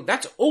show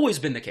that's always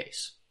been the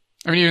case.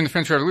 I mean, even the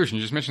French Revolution,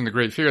 you just mentioned the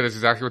Great Fear. That's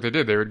exactly what they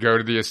did. They would go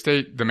to the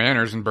estate, the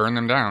manors, and burn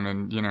them down,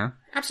 and, you know.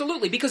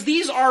 Absolutely, because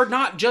these are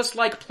not just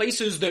like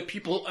places that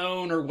people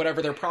own or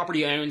whatever their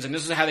property owns, and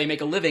this is how they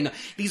make a living.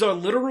 These are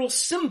literal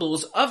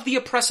symbols of the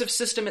oppressive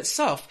system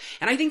itself,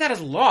 and I think that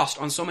is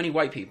lost on so many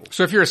white people.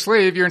 So if you're a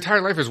slave, your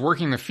entire life is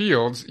working the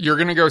fields, you're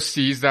gonna go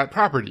seize that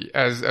property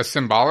as a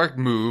symbolic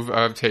move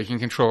of taking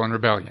control and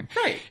rebellion.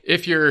 Right.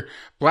 If you're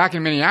black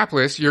in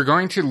Minneapolis, you're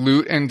going to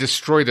loot and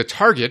destroy the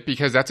target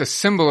because that's a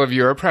symbol of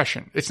your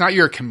oppression. It's not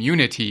your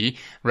community,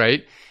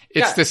 right?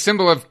 It's the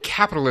symbol of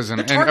capitalism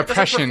and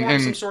oppression. Doesn't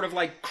perform some sort of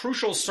like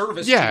crucial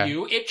service to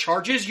you. It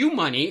charges you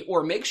money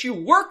or makes you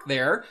work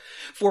there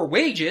for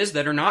wages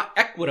that are not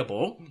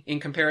equitable in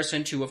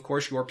comparison to, of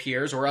course, your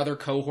peers or other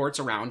cohorts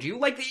around you.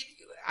 Like,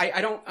 I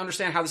don't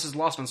understand how this is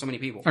lost on so many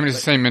people. I mean, it's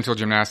the same mental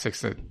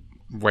gymnastics that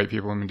white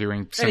people have been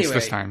doing since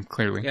this time,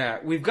 clearly. Yeah,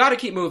 we've got to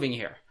keep moving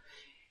here.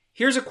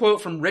 Here's a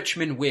quote from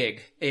Richmond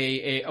Whig,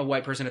 a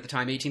white person at the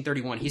time,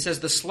 1831. He says,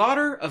 "The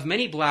slaughter of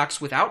many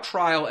blacks without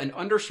trial and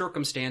under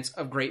circumstance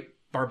of great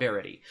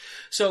barbarity."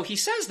 So he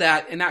says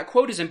that, and that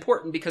quote is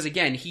important because,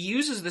 again, he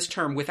uses this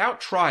term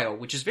without trial,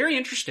 which is very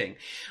interesting.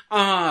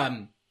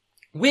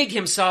 Whig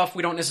himself,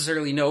 we don't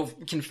necessarily know,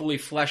 can fully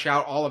flesh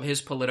out all of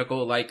his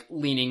political, like,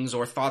 leanings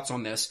or thoughts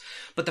on this.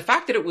 But the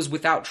fact that it was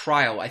without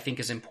trial, I think,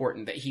 is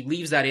important, that he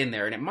leaves that in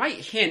there. And it might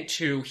hint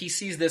to, he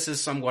sees this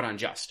as somewhat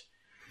unjust.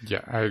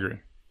 Yeah, I agree.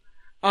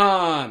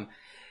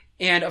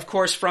 And of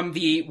course from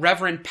the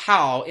Reverend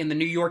Powell in the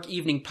New York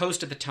Evening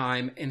Post at the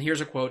time, and here's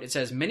a quote, it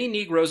says, "Many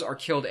Negroes are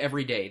killed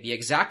every day. The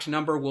exact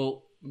number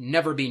will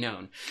never be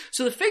known."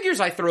 So the figures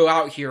I throw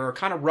out here are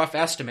kind of rough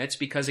estimates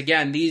because,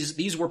 again,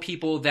 these were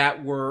people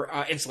that were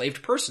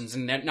enslaved persons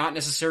and that not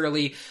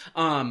necessarily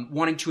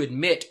wanting to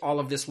admit all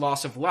of this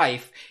loss of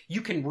life. You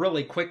can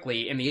really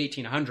quickly in the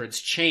 1800s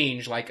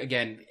change, like,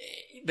 again,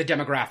 the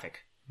demographic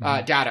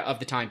data of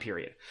the time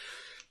period.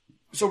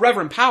 So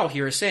Reverend Powell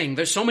here is saying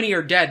there's so many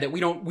are dead that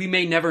we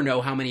may never know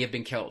how many have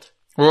been killed.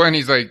 Well, and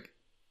he's like,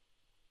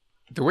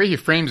 the way he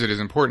frames it is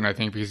important, I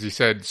think, because he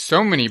said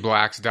so many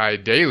blacks die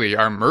daily,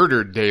 are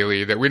murdered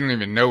daily, that we don't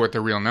even know what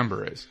the real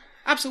number is.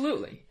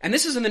 Absolutely. And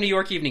this is in the New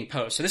York Evening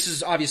Post. So this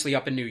is obviously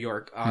up in New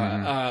York,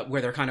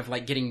 where they're kind of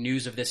like getting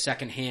news of this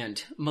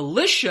secondhand.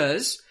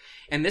 Militias,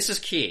 and this is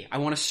key. I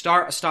want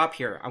to stop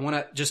here. I want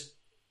to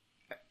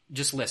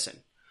just listen.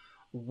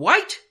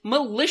 White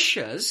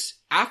militias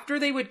after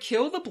they would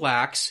kill the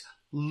blacks,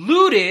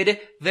 looted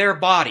their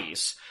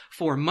bodies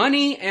for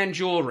money and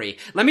jewelry.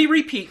 Let me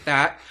repeat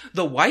that.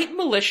 The white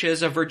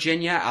militias of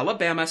Virginia,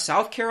 Alabama,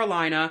 South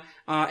Carolina,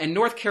 and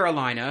North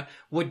Carolina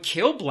would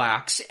kill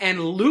blacks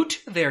and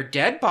loot their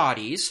dead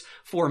bodies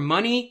for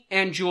money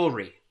and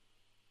jewelry.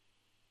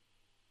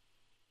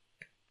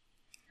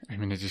 I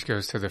mean, it just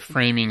goes to the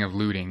framing of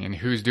looting and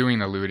who's doing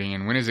the looting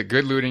and when is it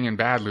good looting and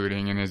bad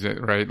looting and is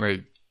it, right,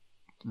 like,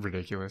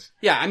 ridiculous.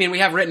 Yeah, I mean, we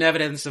have written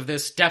evidence of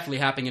this definitely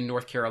happening in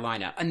North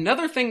Carolina.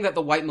 Another thing that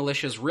the white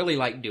militias really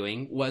liked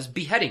doing was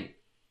beheading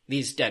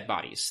these dead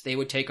bodies. They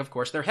would take, of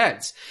course, their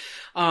heads.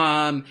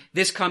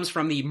 This comes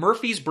from the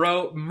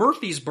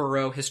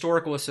Murfreesboro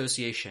Historical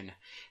Association.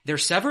 Their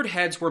severed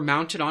heads were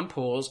mounted on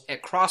poles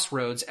at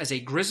crossroads as a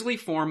grisly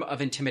form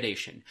of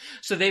intimidation.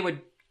 So they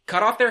would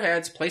cut off their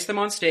heads, place them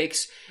on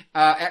stakes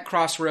at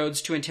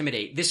crossroads to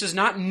intimidate. This is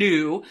not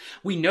new.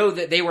 We know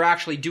that they were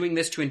actually doing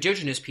this to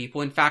indigenous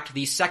people. In fact,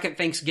 the second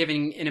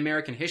Thanksgiving in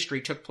American history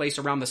took place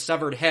around the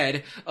severed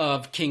head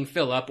of King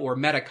Philip, or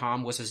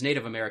Metacom was his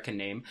Native American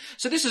name.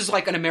 So this is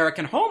like an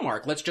American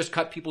hallmark. Let's just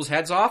cut people's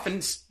heads off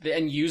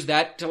and use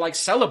that to like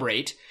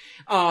celebrate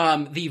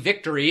the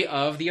victory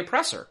of the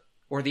oppressor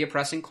or the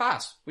oppressing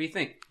class. What do you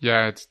think?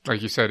 Yeah, it's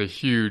like you said, a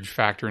huge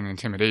factor in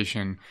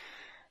intimidation.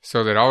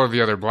 So that all of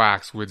the other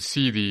blacks would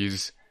see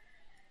these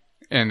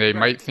and they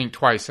might think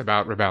twice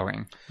about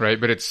rebelling, right?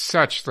 But it's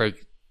such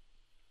like,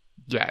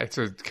 yeah, it's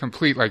a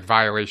complete like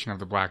violation of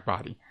the black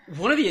body.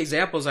 One of the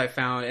examples I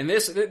found, and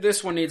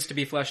this one needs to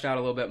be fleshed out a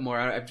little bit more.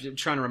 I'm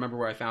trying to remember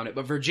where I found it,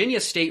 but Virginia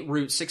State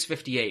Route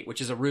 658, which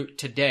is a route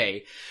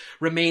today,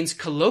 remains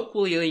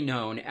colloquially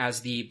known as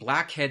the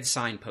Blackhead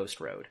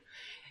Signpost Road.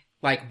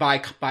 Like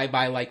by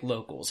like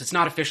locals. It's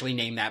not officially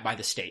named that by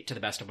the state, to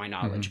the best of my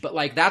knowledge. But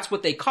like that's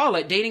what they call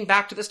it, dating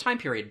back to this time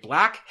period.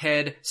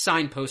 Blackhead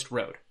Signpost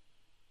Road.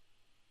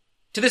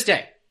 To this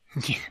day.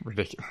 Yeah,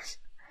 ridiculous.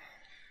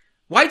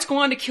 Whites go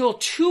on to kill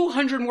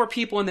 200 more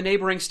people in the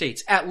neighboring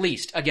states, at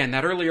least. Again,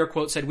 that earlier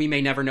quote said, "We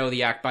may never know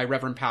the act," by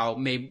Reverend Powell.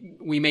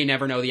 We may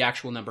never know the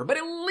actual number, but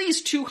at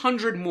least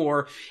 200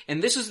 more.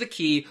 And this is the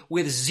key,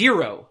 with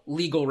zero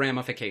legal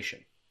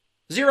ramification.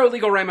 Zero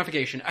legal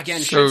ramification.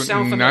 Again, so should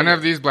sound familiar. None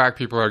of these black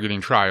people are getting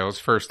trials,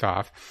 first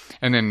off.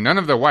 And then none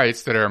of the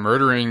whites that are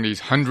murdering these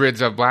hundreds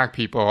of black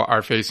people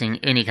are facing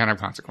any kind of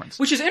consequence.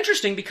 Which is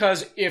interesting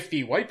because if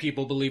the white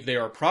people believe they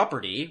are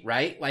property,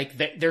 right?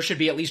 Like there should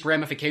be at least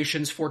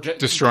ramifications for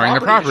destroying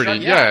the property.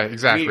 Yeah,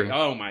 exactly.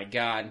 Oh my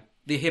God.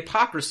 The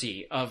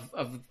hypocrisy of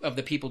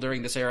the people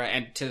during this era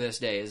and to this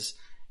day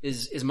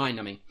is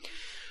mind-numbing.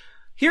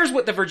 Here's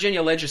what the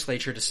Virginia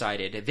legislature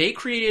decided. They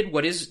created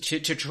what is,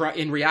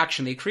 in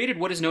reaction, they created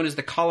what is known as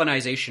the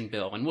Colonization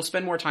Bill. And we'll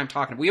spend more time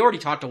talking. We already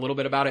talked a little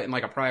bit about it in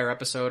like a prior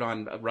episode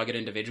on rugged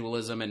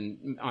individualism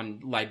and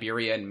on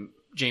Liberia and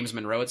James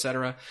Monroe,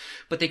 etc.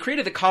 But they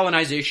created the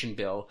Colonization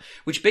Bill,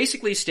 which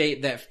basically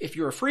state that if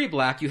you're a free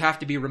black, you have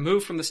to be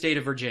removed from the state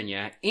of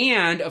Virginia.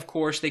 And, of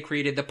course, they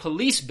created the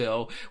Police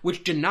Bill,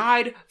 which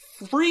denied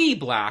free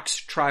blacks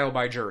trial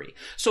by jury.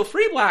 So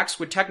free blacks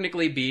would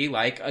technically be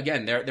like,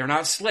 again, they're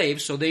not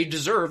slaves, so they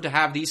deserve to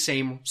have these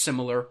same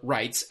similar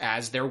rights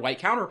as their white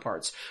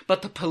counterparts.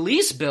 But the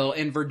Police Bill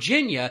in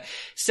Virginia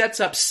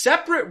sets up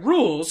separate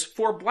rules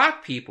for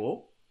black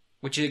people,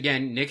 which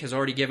again, Nick has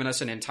already given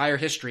us an entire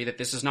history that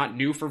this is not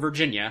new for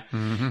Virginia,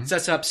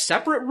 sets up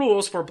separate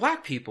rules for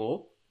black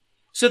people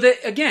so that,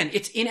 again,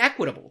 it's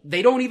inequitable.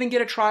 They don't even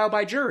get a trial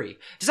by jury.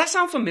 Does that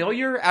sound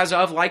familiar as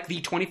of like the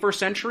 21st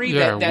century?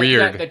 Yeah,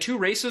 weird. That the two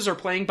races are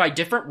playing by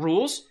different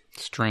rules?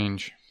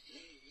 Strange.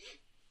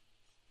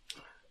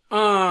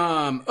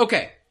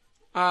 Okay.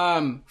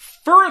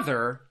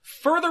 Further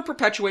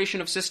perpetuation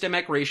of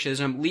systemic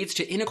racism leads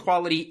to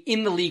inequality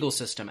in the legal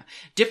system.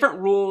 Different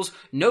rules,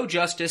 no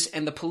justice,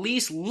 and the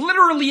police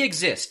literally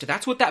exist.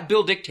 That's what that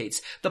bill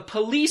dictates. The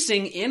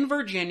policing in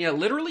Virginia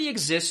literally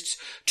exists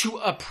to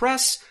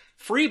oppress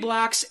free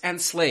blacks and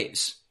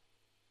slaves.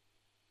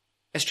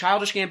 As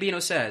Childish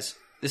Gambino says,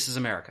 this is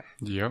America.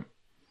 Yep.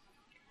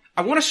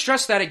 I want to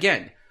stress that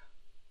again.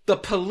 The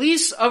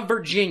police of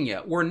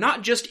Virginia were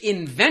not just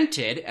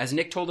invented, as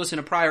Nick told us in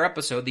a prior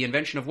episode, the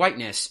invention of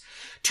whiteness,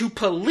 to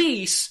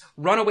police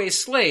runaway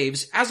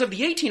slaves. As of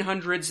the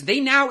 1800s, they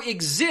now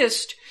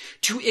exist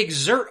to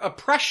exert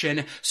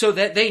oppression so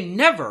that they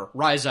never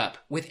rise up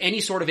with any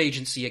sort of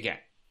agency again.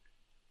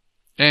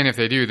 And if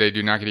they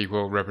do not get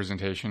equal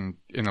representation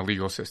in the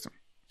legal system.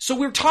 So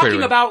we're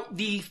talking about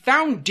the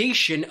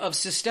foundation of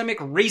systemic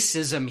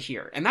racism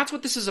here, and that's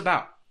what this is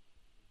about.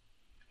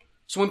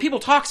 So when people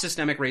talk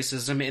systemic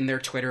racism in their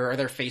Twitter or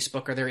their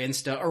Facebook or their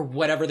Insta or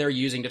whatever they're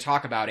using to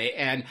talk about it,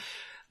 and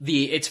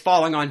it's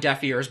falling on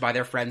deaf ears by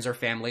their friends or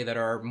family that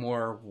are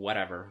more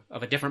whatever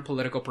of a different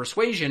political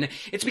persuasion,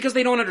 it's because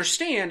they don't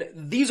understand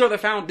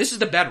this is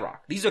the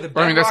bedrock. These are the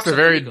bedrocks. I mean, that's the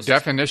very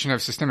definition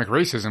of systemic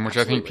racism, which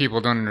Absolutely. I think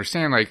people don't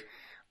understand. Like,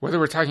 whether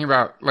we're talking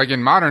about, like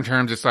in modern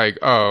terms, it's like,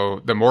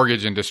 oh, the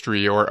mortgage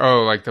industry or,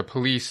 oh, like the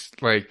police,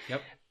 like,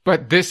 yep.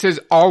 But this has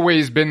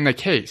always been the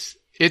case.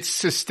 It's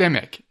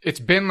systemic. It's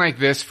been like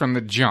this from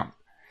the jump.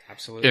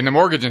 Absolutely. In the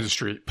mortgage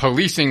industry,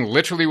 policing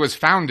literally was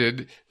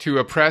founded to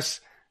oppress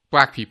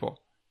black people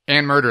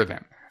and murder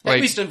them. At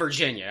least in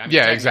Virginia. I mean,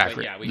 yeah,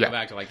 exactly. Yeah, we go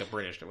back to like the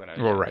British or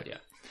whatever. Well, right. Yeah.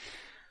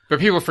 But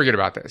people forget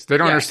about this. They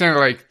don't understand,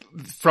 like,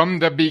 from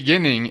the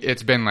beginning,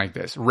 it's been like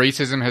this.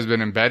 Racism has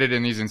been embedded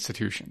in these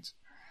institutions.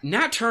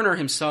 Nat Turner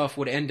himself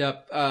would end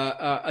up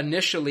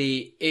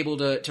initially able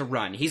to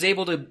run. He's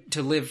able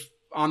to live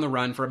on the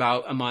run for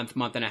about a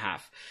month and a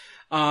half.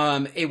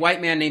 A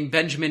white man named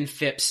Benjamin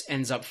Phipps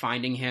ends up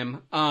finding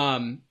him.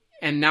 And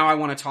now I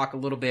want to talk a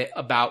little bit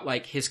about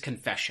like his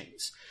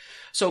confessions.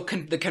 So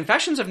the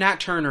Confessions of Nat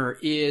Turner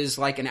is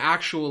like an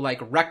actual like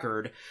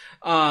record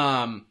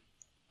of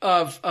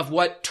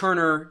what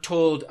Turner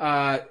told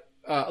a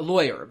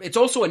lawyer. It's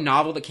also a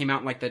novel that came out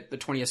in like the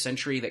 20th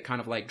century that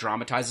kind of like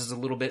dramatizes a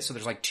little bit. So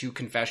there's like two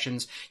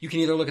confessions. You can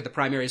either look at the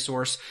primary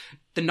source.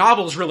 The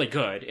novel is really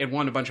good. It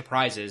won a bunch of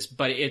prizes,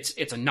 but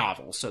it's a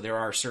novel. So there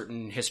are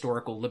certain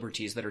historical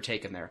liberties that are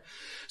taken there.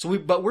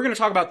 But we're going to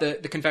talk about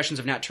the Confessions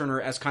of Nat Turner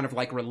as kind of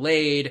like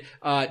relayed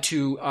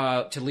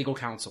to legal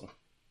counsel.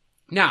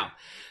 Now,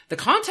 the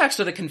context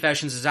of the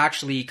Confessions is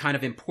actually kind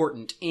of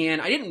important,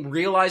 and I didn't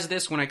realize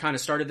this when I kind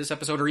of started this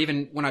episode, or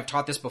even when I've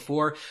taught this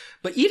before,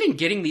 but even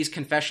getting these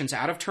confessions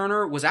out of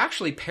Turner was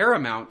actually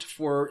paramount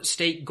for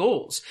state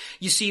goals.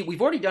 You see,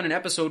 we've already done an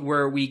episode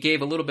where we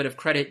gave a little bit of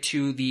credit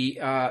to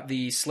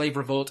the slave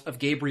revolt of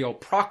Gabriel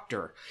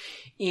Proctor,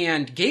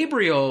 and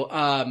Gabriel,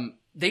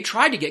 they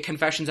tried to get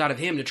confessions out of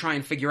him to try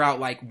and figure out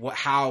like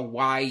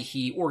why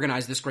he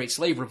organized this great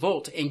slave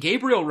revolt. And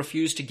Gabriel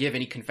refused to give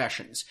any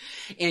confessions.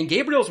 And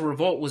Gabriel's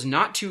revolt was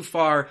not too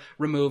far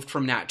removed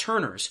from Nat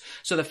Turner's.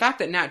 So the fact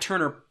that Nat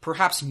Turner,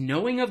 perhaps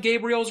knowing of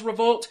Gabriel's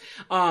revolt,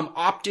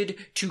 opted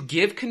to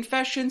give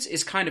confessions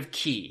is kind of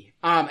key.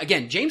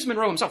 Again, James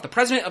Monroe himself, the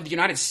president of the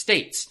United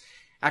States,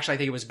 actually I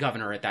think he was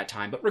governor at that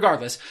time, but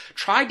regardless,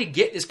 tried to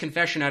get this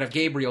confession out of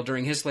Gabriel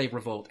during his slave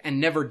revolt and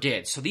never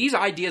did. So these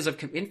ideas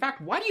of, in fact,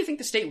 why do you think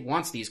the state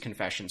wants these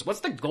confessions? What's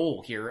the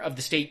goal here of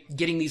the state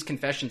getting these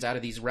confessions out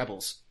of these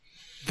rebels?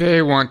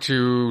 They want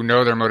to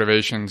know their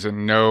motivations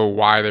and know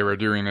why they were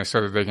doing this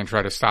so that they can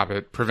try to stop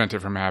it, prevent it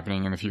from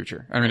happening in the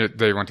future. I mean,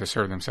 they want to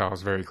serve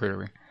themselves very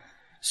clearly.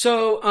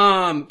 So,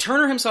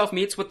 Turner himself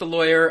meets with the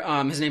lawyer,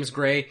 his name is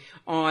Gray,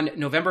 on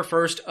November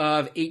 1st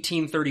of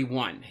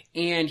 1831.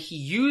 And he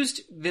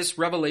used this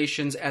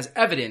revelations as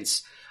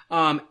evidence,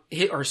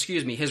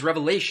 his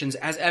revelations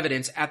as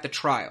evidence at the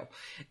trial.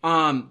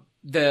 Let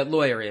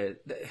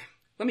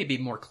me be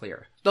more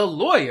clear. The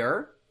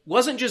lawyer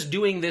wasn't just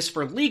doing this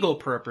for legal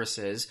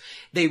purposes.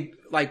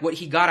 What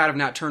he got out of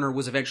Nat Turner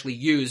was eventually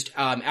used,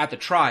 at the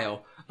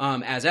trial,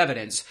 as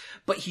evidence,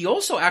 but he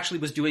also actually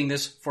was doing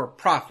this for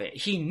profit.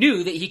 He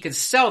knew that he could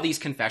sell these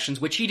confessions,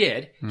 which he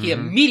did. Mm-hmm. He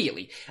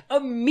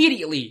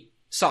immediately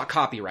sought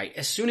copyright.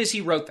 As soon as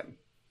he wrote them,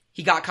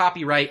 he got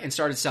copyright and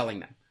started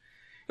selling them.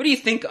 What do you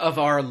think of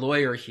our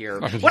lawyer here?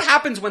 What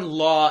happens when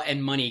law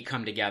and money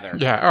come together?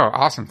 Yeah. Oh,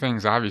 awesome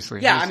things,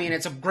 obviously. Yeah. I mean,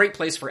 it's a great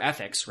place for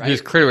ethics, right?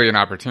 He's clearly an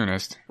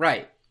opportunist.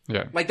 Right.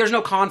 Yeah. Like, there's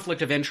no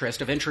conflict of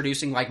interest of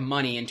introducing, like,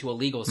 money into a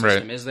legal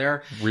system, right. Is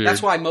there? Weird.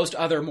 That's why most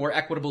other more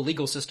equitable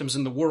legal systems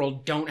in the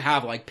world don't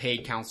have, like,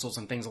 paid counsels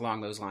and things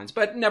along those lines.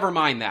 But never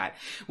mind that.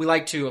 We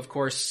like to, of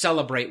course,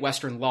 celebrate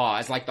Western law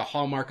as, like, the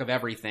hallmark of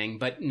everything.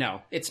 But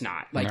no, it's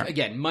not. Like,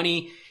 Again,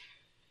 money,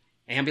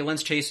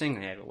 ambulance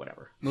chasing,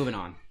 whatever. Moving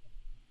on.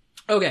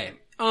 Okay.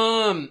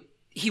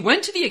 He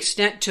went to the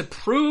extent to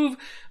prove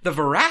the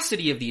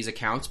veracity of these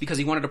accounts because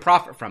he wanted to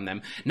profit from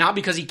them, not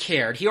because he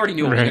cared. He already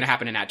knew what was going to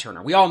happen to Nat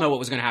Turner. We all know what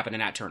was going to happen to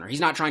Nat Turner.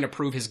 He's not trying to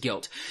prove his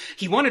guilt.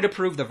 He wanted to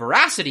prove the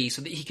veracity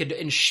so that he could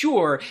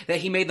ensure that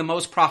he made the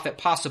most profit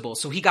possible.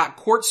 So he got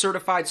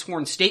court-certified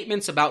sworn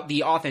statements about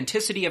the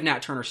authenticity of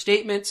Nat Turner's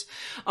statements,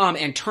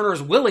 and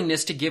Turner's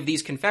willingness to give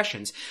these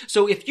confessions.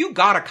 So if you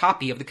got a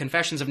copy of the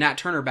Confessions of Nat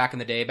Turner back in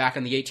the day, back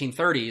in the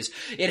 1830s,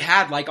 it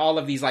had like all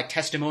of these like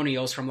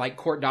testimonials from like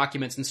court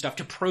documents and stuff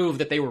to prove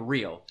that they were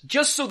real,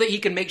 just so that he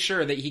can make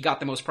sure that he got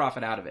the most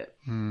profit out of it.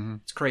 Mm-hmm.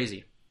 It's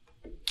crazy.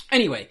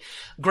 Anyway,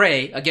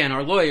 Gray, again,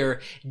 our lawyer,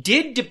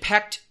 did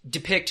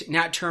depict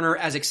Nat Turner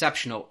as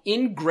exceptional.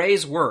 In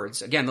Gray's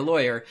words, again, the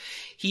lawyer,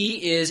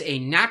 he has a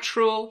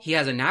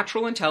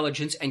natural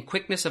intelligence and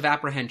quickness of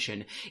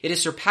apprehension. It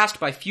is surpassed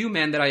by few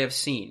men that I have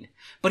seen.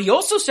 But he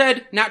also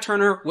said Nat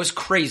Turner was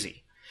crazy.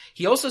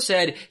 He also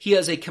said he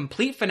is a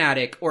complete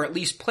fanatic, or at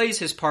least plays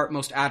his part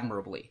most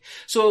admirably.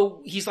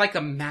 So he's like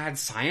a mad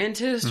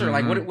scientist, or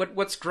like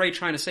what's Gray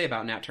trying to say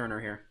about Nat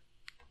Turner here?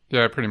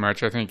 Yeah, pretty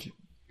much. I think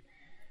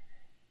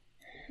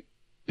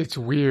it's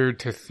weird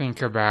to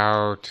think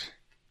about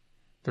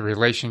the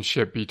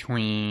relationship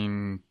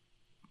between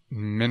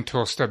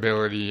mental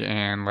stability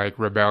and like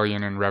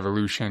rebellion and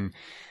revolution,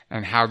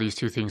 and how these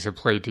two things have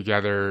played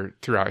together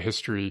throughout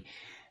history,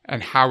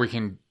 and how we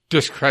can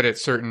discredit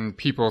certain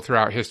people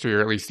throughout history, or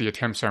at least the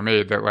attempts are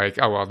made that like,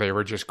 oh, well, they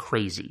were just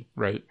crazy,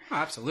 right? Oh,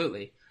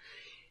 absolutely.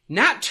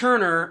 Nat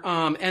Turner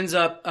ends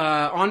up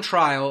on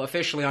trial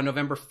officially on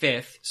November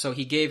 5th, so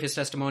he gave his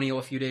testimonial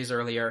a few days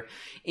earlier,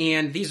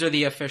 and these are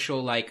the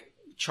official like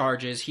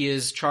charges. He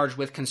is charged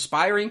with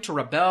conspiring to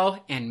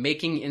rebel and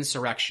making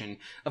insurrection.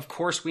 Of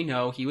course, we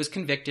know he was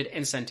convicted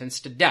and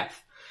sentenced to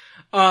death.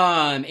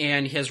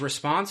 And his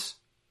response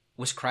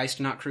was Christ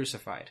not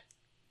crucified.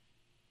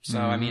 So,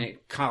 I mean,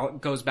 it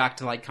goes back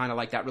to kind of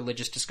like that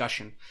religious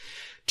discussion.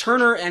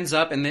 Turner ends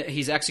up, and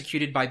he's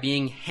executed by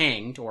being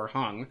hanged or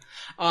hung.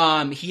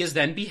 He is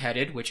then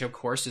beheaded, which of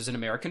course is an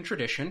American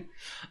tradition.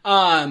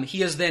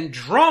 He is then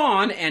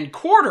drawn and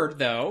quartered,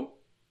 though.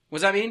 What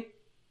does that mean?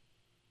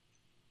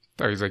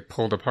 Oh, he's like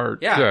pulled apart.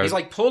 Yeah, he's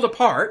like pulled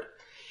apart.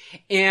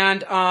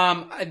 And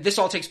this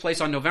all takes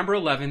place on November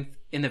 11th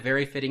in the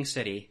very fitting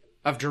city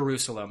of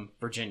Jerusalem,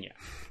 Virginia.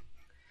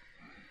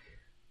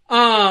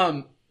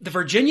 The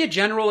Virginia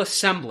General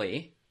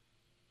Assembly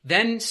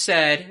then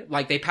said,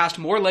 they passed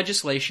more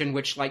legislation,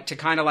 which, to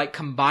kind of,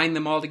 combine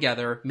them all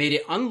together, made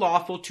it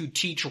unlawful to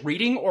teach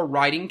reading or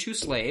writing to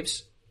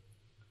slaves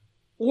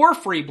or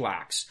free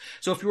blacks.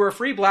 So if you were a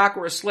free black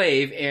or a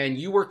slave and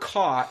you were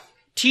caught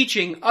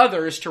teaching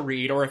others to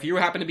read, or if you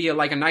happen to be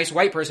a nice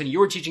white person, you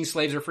were teaching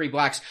slaves or free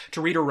blacks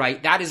to read or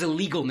write, that is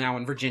illegal now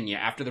in Virginia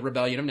after the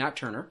rebellion of Nat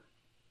Turner.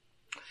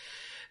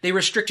 They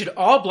restricted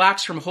all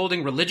blacks from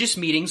holding religious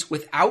meetings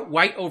without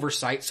white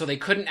oversight, so they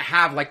couldn't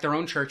have their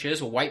own churches.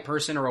 A white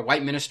person or a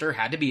white minister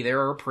had to be there,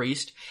 or a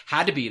priest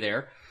had to be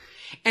there.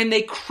 And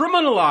they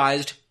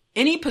criminalized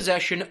any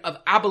possession of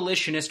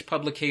abolitionist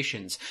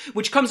publications,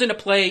 which comes into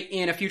play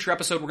in a future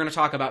episode we're going to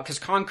talk about, because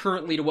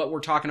concurrently to what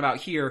we're talking about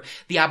here,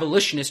 the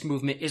abolitionist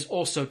movement is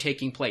also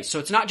taking place. So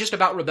it's not just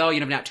about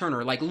rebellion of Nat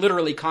Turner,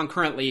 literally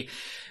concurrently,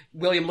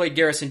 William Lloyd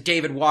Garrison,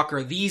 David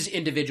Walker, these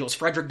individuals,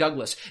 Frederick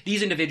Douglass,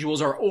 these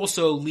individuals are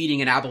also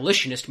leading an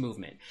abolitionist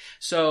movement.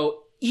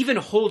 So even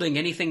holding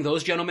anything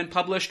those gentlemen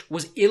published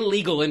was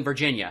illegal in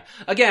Virginia.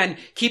 Again,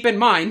 keep in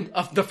mind,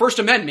 the First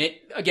Amendment,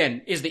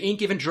 again, is the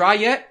ink even dry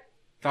yet?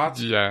 Thoughts?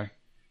 Yeah.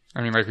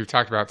 I mean, like we've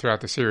talked about throughout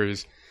the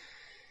series,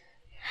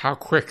 how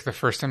quick the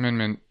First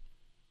Amendment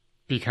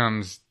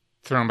becomes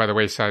thrown by the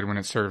wayside when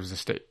it serves the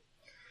state.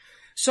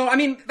 So, I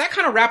mean, that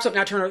kind of wraps up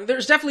Nat Turner.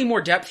 There's definitely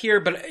more depth here,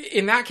 but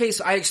in that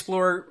case, I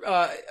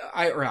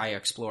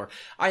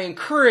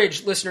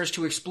encourage listeners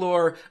to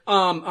explore,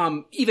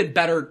 even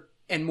better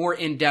and more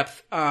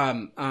in-depth,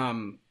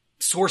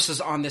 sources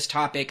on this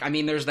topic. I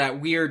mean, there's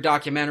that weird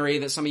documentary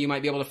that some of you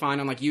might be able to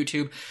find on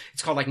YouTube.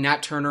 It's called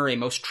Nat Turner, A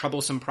Most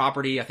Troublesome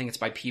Property. I think it's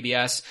by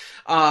PBS.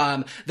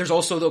 There's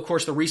also, of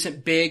course, the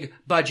recent big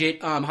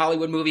budget,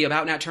 Hollywood movie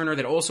about Nat Turner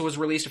that also was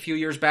released a few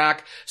years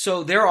back.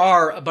 So there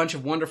are a bunch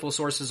of wonderful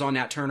sources on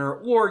Nat Turner,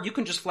 or you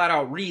can just flat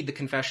out read the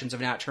Confessions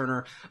of Nat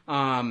Turner.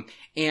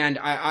 And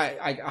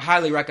I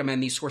highly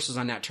recommend these sources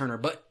on Nat Turner.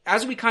 But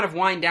as we kind of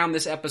wind down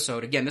this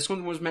episode, again, this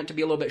one was meant to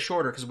be a little bit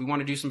shorter because we want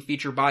to do some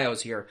feature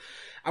bios here.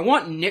 I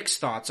want Nick's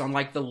thoughts on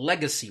the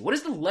legacy. What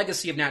is the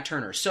legacy of Nat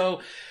Turner?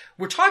 So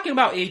we're talking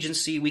about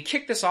agency. We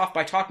kick this off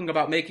by talking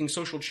about making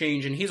social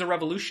change, and he's a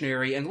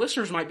revolutionary, and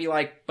listeners might be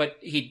like, but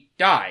he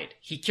died.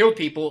 He killed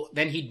people,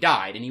 then he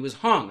died, and he was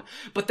hung.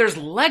 But there's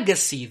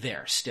legacy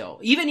there still.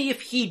 Even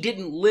if he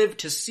didn't live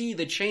to see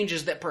the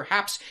changes that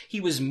perhaps he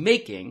was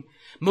making,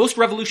 most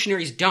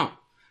revolutionaries don't.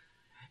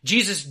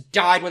 Jesus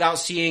died without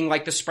seeing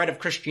the spread of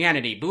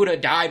Christianity. Buddha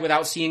died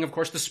without seeing, of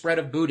course, the spread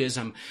of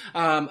Buddhism.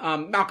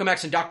 Malcolm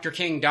X and Dr.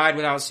 King died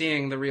without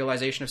seeing the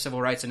realization of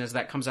civil rights. And as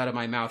that comes out of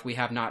my mouth, we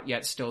have not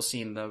yet still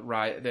seen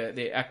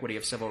the equity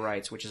of civil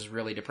rights, which is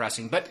really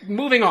depressing. But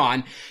moving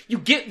on, you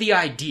get the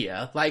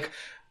idea.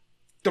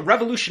 The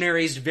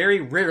revolutionaries very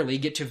rarely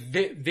get to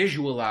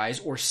visualize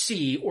or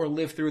see or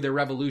live through their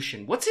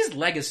revolution. What's his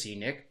legacy,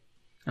 Nick?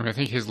 I mean, I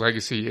think his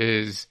legacy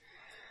is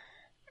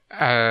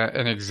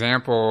an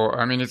example.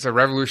 I mean, it's a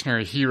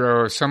revolutionary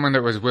hero, someone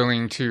that was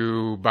willing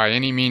to, by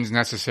any means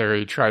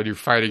necessary, try to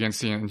fight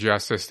against the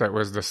injustice that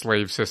was the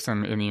slave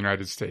system in the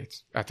United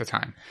States at the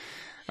time.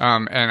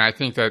 And I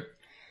think that,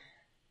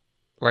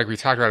 like we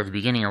talked about at the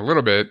beginning a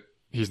little bit,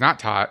 he's not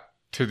taught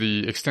to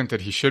the extent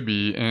that he should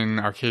be in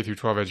our K through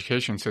 12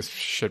 education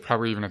system,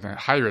 probably even at the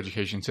higher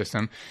education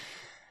system,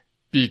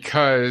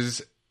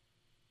 because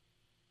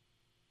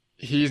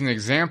he's an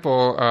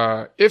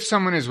example. If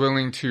someone is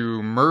willing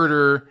to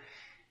murder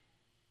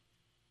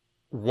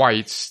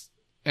whites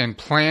and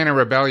plan a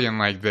rebellion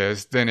like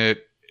this, then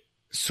it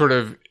sort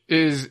of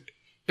is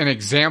an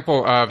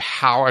example of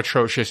how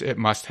atrocious it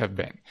must have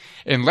been.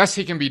 Unless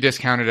he can be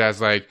discounted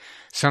as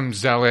some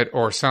zealot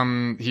or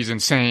he's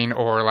insane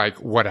or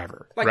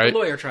whatever. Right? The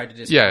lawyer tried to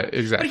discount. Yeah,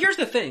 exactly. But here's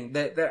the thing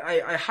that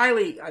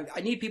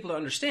I need people to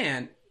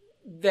understand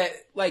that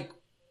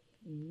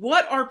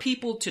what are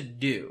people to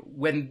do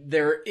when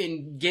they're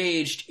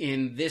engaged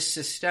in this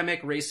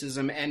systemic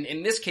racism and,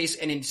 in this case,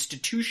 an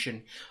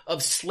institution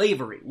of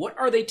slavery? What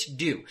are they to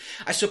do?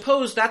 I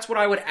suppose that's what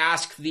I would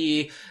ask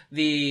the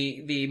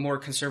more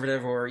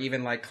conservative or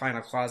even kind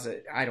of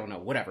closet, I don't know,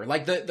 whatever.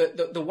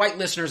 The white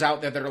listeners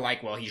out there that are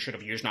well, he should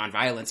have used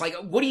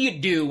nonviolence. What do you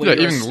do when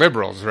you're even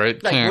liberals,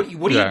 right?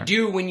 What do you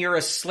do when you're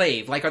a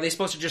slave? Are they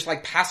supposed to just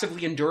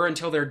passively endure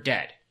until they're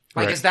dead?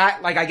 Right. Is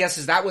that, I guess,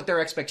 is that what their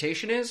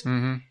expectation is?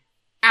 Mm-hmm.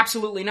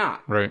 Absolutely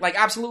not. Right. Like,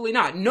 absolutely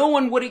not. No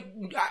one would,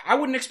 I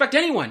wouldn't expect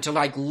anyone to,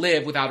 like,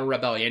 live without a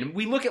rebellion.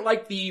 We look at,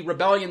 like, the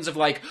rebellions of,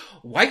 like,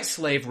 white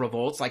slave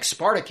revolts, like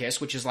Spartacus,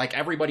 which is, like,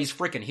 everybody's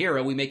freaking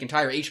hero. We make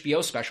entire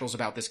HBO specials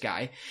about this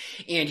guy.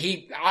 And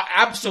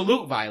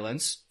absolute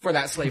violence for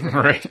that slave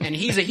revolt. Right. And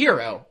he's a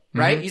hero,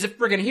 right? He's a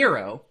friggin'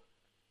 hero.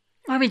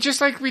 I mean,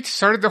 just like we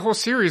started the whole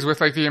series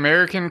with, like, the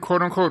American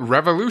quote-unquote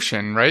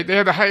revolution, right? They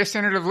had the highest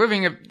standard of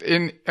living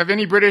of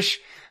any British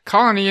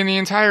colony in the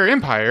entire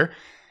empire.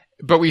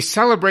 But we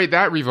celebrate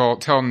that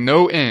revolt till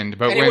no end.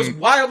 But it was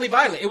wildly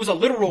violent. It was a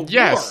literal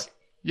war.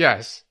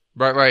 Yes.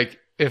 But, like,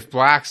 if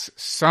blacks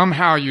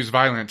somehow use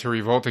violence to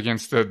revolt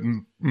against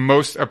the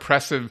most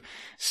oppressive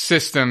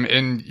system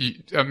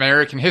in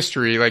American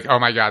history, like, oh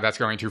my God, that's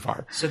going too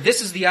far. So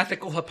this is the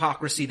ethical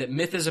hypocrisy that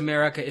Myth is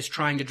America is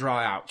trying to draw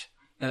out.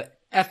 The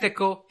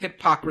ethical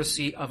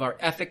hypocrisy of our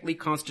ethically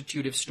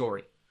constitutive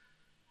story.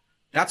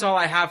 That's all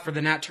I have for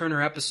the Nat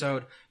Turner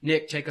episode.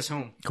 Nick, take us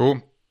home.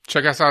 Cool.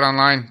 Check us out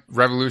online,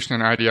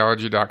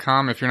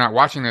 revolutionandideology.com. If you're not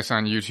watching this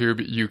on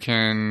YouTube, you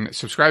can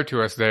subscribe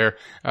to us there.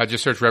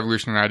 Just search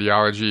Revolution and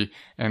Ideology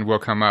and we'll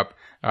come up.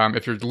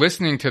 If you're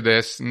listening to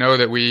this, know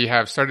that we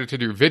have started to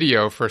do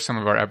video for some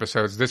of our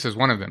episodes. This is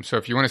one of them. So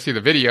if you want to see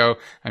the video,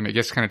 I mean, I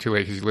guess it's kind of too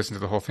late because you listened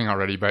to the whole thing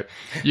already, but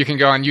you can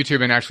go on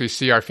YouTube and actually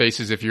see our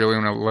faces if you really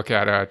want to look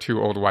at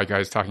two old white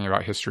guys talking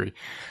about history.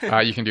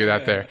 You can do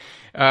that there.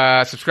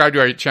 Subscribe to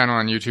our channel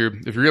on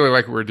YouTube. If you really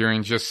like what we're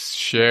doing, just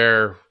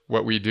share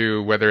what we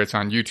do, whether it's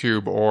on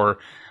YouTube or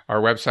our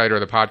website or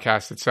the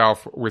podcast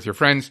itself with your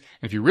friends.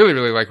 And if you really,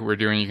 really like what we're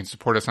doing, you can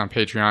support us on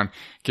Patreon,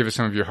 give us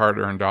some of your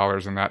hard-earned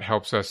dollars, and that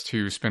helps us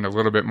to spend a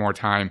little bit more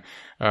time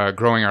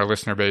growing our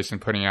listener base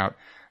and putting out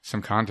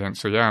some content.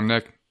 So yeah, I'm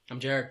Nick. I'm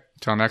Jared.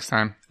 Until next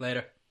time.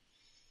 Later.